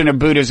version of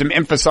Buddhism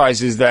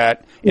emphasizes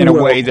that in a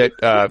way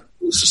that.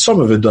 Some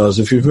of it does.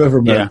 If you've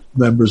ever met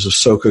members of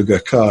Soka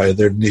Gakkai,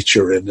 they're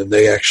Nichiren, and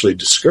they actually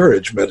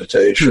discourage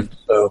meditation.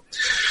 So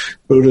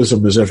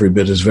Buddhism is every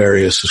bit as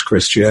various as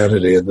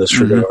Christianity in this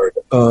regard.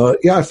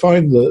 I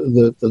find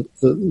the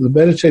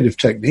meditative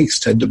techniques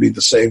tend to be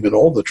the same in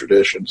all the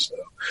traditions,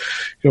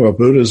 though.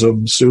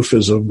 Buddhism,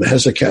 Sufism,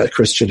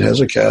 Christian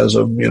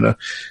hesychasm,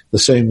 the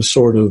same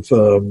sort of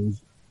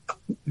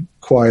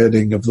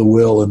quieting of the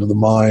will and of the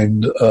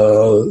mind,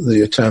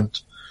 the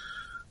attempt.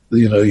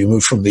 You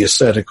move from the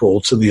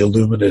ascetical to the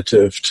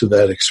illuminative to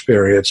that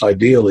experience,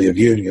 ideally of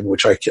union,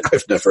 which I've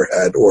never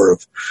had, or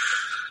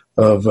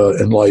of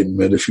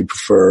enlightenment, if you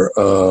prefer.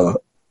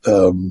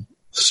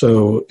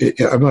 So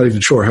I'm not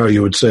even sure how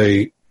you would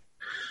say,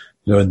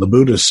 in the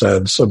Buddhist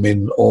sense. I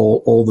mean,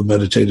 all the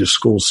meditative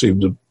schools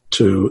seem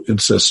to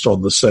insist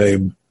on the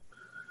same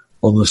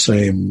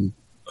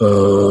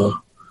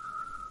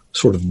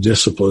sort of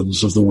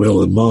disciplines of the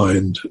will and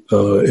mind.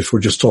 If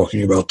we're just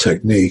talking about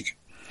technique.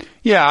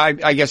 Yeah,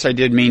 I guess I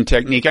did mean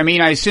technique. I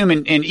mean, I assume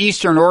in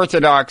Eastern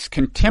Orthodox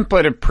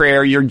contemplative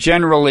prayer, you're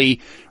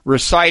generally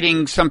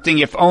reciting something,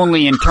 if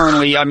only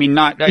internally. I mean,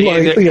 not like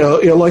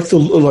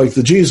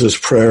the Jesus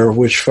prayer,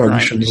 which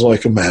functions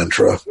like a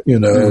mantra.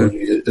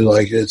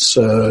 Like it's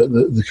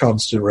the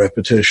constant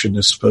repetition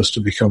is supposed to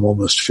become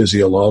almost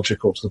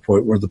physiological to the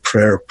point where the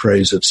prayer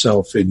prays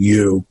itself in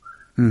you.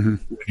 Mm-hmm.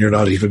 You're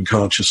not even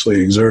consciously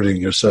exerting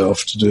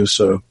yourself to do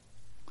so.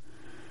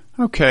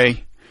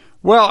 Okay.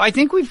 Well, I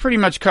think we've pretty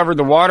much covered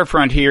the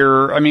waterfront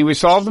here. I mean, we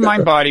solved the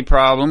mind-body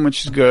problem,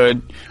 which is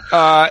good.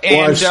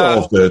 I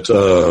solved it.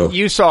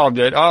 You solved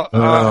it.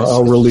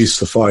 I'll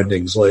release the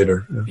findings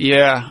later.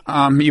 Yeah.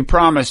 You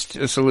promised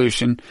a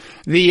solution.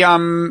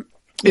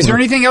 Is there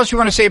anything else you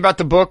want to say about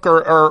the book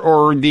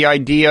or the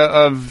idea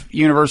of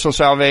universal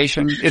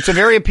salvation? It's a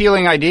very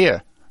appealing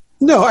idea.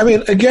 No, I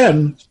mean,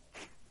 again,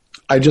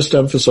 I just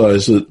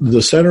emphasize that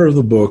the center of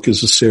the book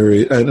is a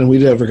series, and we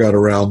never got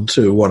around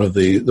to one of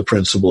the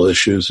principal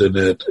issues in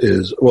it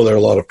is, well, there are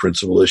a lot of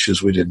principal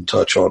issues we didn't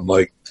touch on,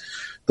 like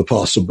the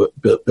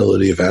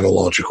possibility of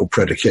analogical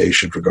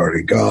predication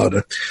regarding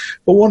God.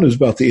 But one is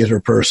about the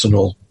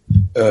interpersonal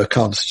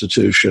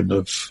constitution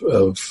of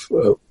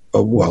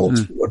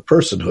what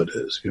personhood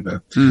is,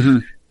 Mm-hmm.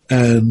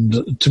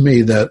 And to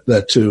me,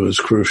 that too is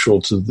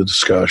crucial to the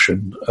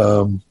discussion.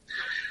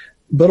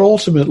 But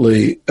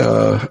ultimately,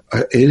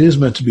 it is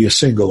meant to be a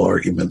single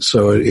argument.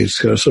 So it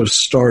sort of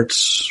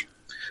starts,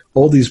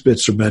 all these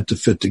bits are meant to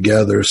fit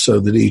together so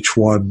that each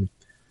one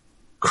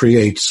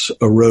creates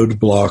a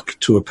roadblock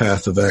to a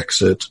path of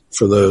exit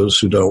for those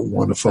who don't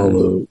want to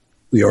follow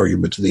the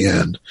argument to the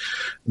end.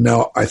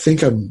 Now, I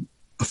think I'm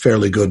a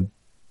fairly good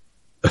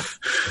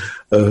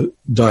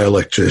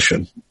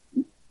dialectician.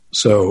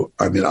 So,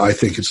 I mean, I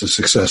think it's a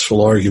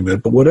successful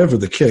argument, but whatever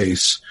the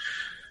case,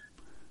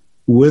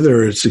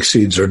 whether it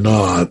succeeds or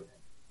not,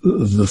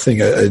 the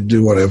thing I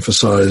do want to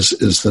emphasize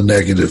is the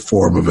negative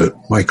form of it.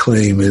 My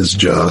claim is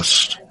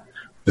just,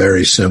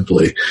 very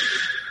simply,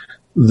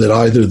 that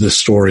either the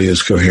story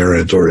is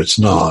coherent or it's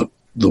not,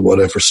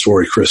 whatever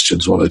story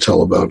Christians want to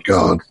tell about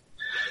God.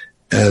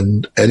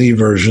 And any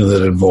version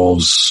that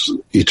involves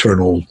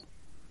eternal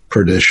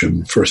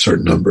perdition for a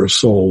certain number of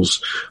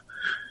souls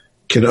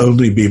can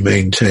only be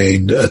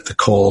maintained at the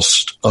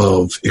cost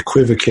of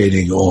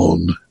equivocating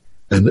on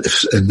and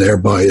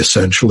thereby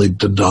essentially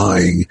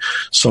denying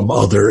some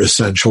other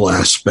essential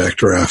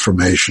aspect or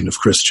affirmation of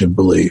Christian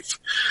belief.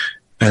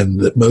 And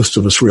that most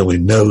of us really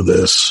know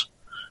this.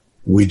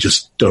 We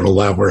just don't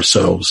allow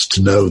ourselves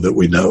to know that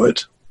we know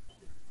it.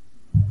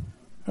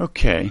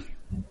 Okay.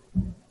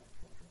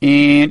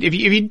 And if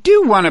you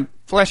do want to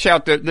flesh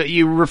out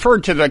you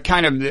referred to the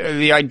kind of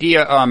the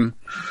idea,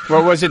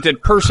 what was it,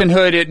 that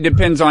personhood, it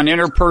depends on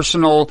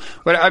interpersonal,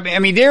 but I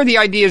mean, there the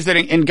idea is that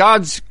in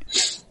God's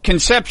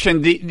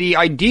conception, the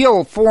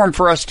ideal form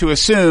for us to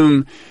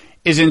assume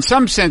is in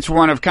some sense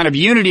one of kind of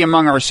unity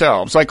among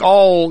ourselves, like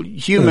all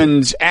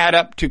humans add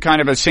up to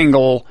kind of a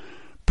single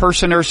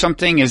person or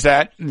something. Is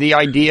that the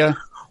idea?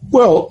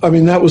 Well, I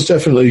mean, that was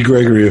definitely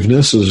Gregory of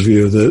Nyssa's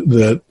view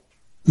that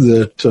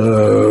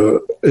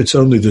it's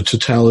only the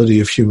totality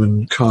of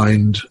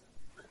humankind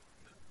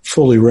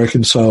fully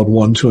reconciled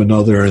one to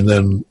another and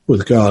then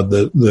with God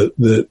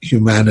that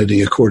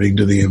humanity, according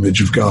to the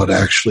image of God,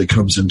 actually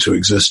comes into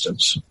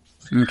existence.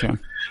 Okay.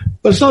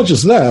 But it's not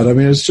just that. I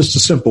mean, it's just a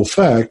simple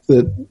fact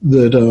that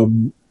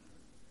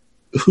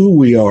who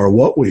we are,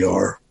 what we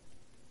are,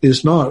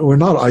 we're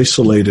not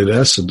isolated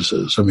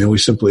essences. I mean, we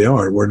simply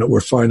aren't.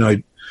 We're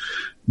finite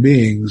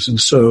beings. And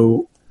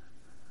so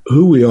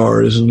who we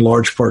are is in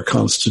large part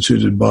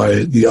constituted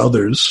by the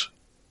others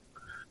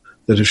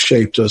that have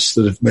shaped us,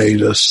 that have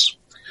made us.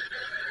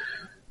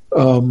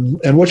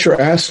 And what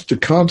you're asked to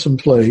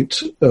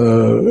contemplate,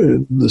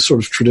 the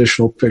sort of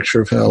traditional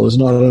picture of hell, is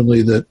not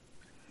only that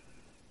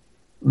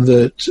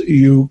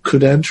you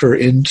could enter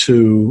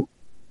into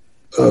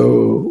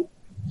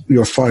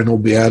your final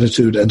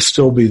beatitude and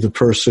still be the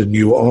person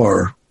you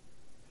are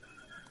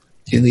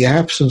in the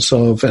absence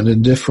of and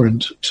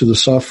indifferent to the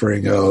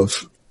suffering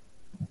of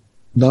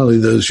not only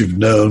those you've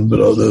known, but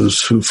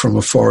those who from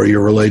afar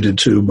you're related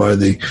to by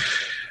the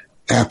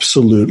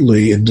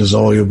absolutely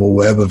indissoluble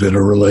web of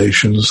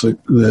interrelations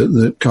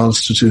that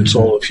constitutes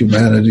all of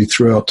humanity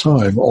throughout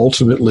time.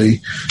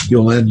 Ultimately,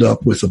 you'll end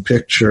up with a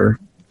picture.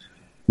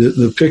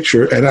 The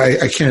picture, and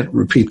I can't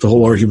repeat the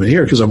whole argument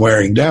here because I'm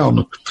wearing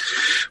down,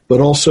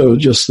 but also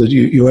just that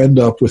you end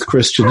up with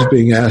Christians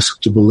being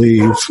asked to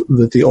believe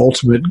that the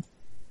ultimate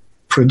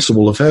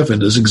principle of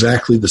heaven is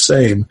exactly the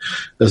same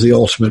as the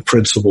ultimate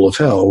principle of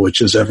hell,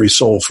 which is every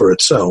soul for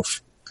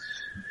itself.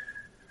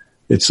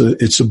 It's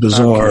a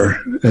bizarre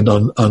and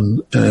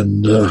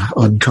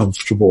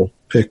uncomfortable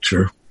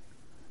picture.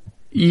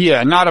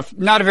 Yeah, not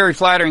a very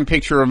flattering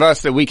picture of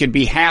us that we could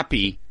be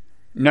happy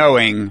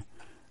knowing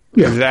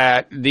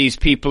that these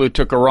people who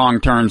took a wrong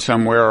turn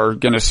somewhere are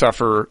going to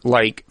suffer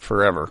like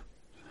forever.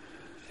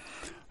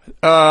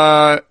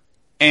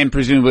 And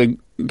presumably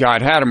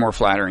God had a more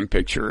flattering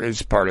picture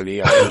as part of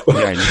the idea.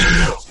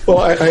 Well,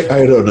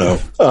 I don't know.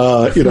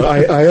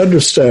 I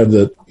understand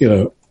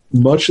that,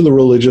 much of the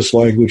religious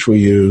language we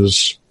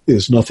use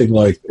is nothing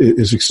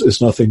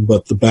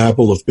but the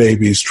babble of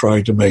babies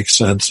trying to make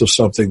sense of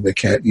something they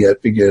can't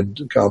yet begin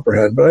to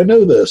comprehend. But I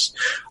know this.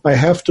 I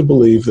have to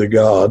believe that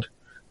God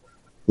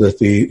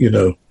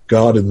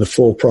in the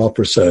full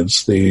proper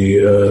sense, the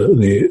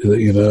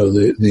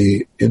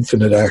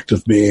infinite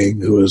active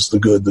being who is the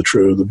good, the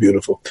true, the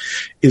beautiful,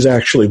 is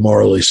actually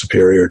morally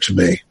superior to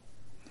me.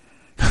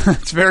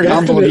 It's very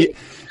humble of you.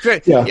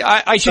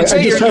 Yeah, I should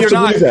say you're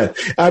not. That.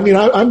 I mean,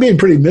 I'm being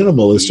pretty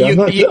minimalist. I'm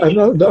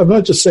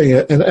not just saying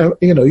it. And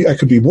I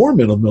could be more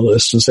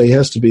minimalist and say he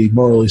has to be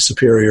morally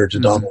superior to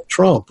Donald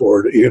Trump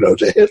or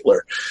to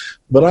Hitler.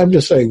 But I'm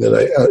just saying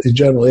that in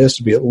general, he has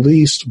to be at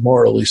least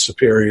morally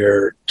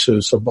superior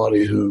to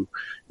somebody who,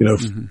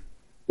 would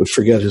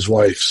forget his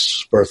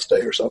wife's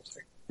birthday or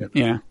something.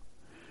 Yeah.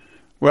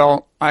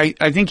 Well,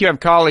 I think you have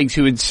colleagues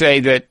who would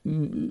say that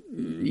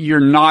you're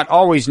not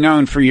always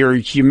known for your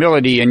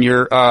humility and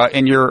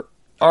your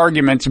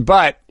arguments,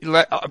 but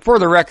for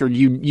the record,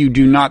 you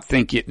do not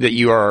think that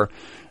you are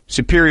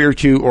superior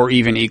to or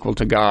even equal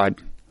to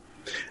God.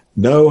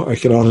 No, I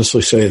can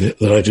honestly say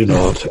that I do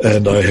not,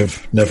 and I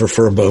have never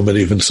for a moment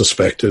even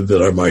suspected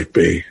that I might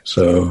be.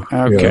 So,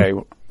 okay,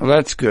 well,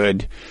 that's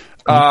good.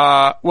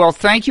 Well,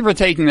 thank you for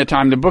taking the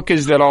time. The book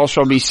is That All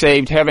Shall Be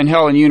Saved, Heaven,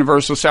 Hell, and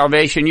Universal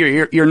Salvation.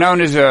 You're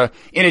known as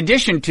in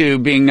addition to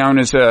being known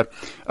as a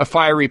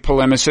fiery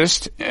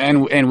polemicist,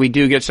 and we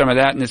do get some of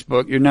that in this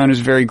book, you're known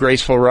as a very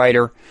graceful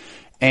writer,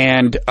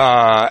 and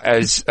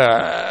as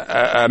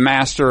a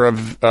master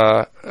of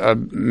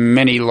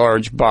many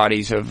large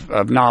bodies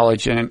of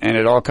knowledge, and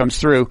it all comes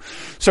through.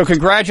 So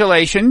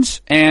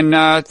congratulations, and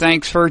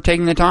thanks for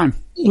taking the time.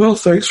 Well,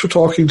 thanks for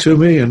talking to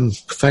me, and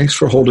thanks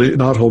for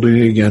not holding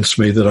it against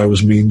me that I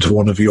was mean to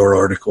one of your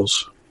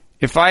articles.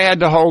 If I had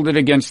to hold it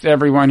against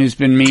everyone who's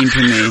been mean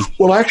to me...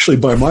 Well, actually,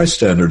 by my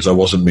standards, I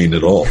wasn't mean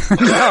at all.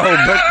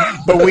 No,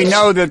 but we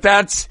know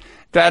that's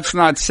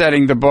not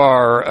setting the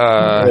bar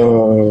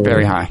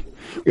very high.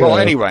 Well,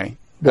 anyway.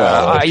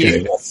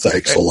 Okay. Well,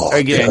 thanks a lot.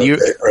 Again,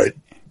 right.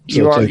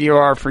 You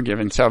are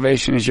forgiven.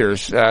 Salvation is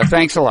yours.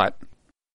 Thanks a lot.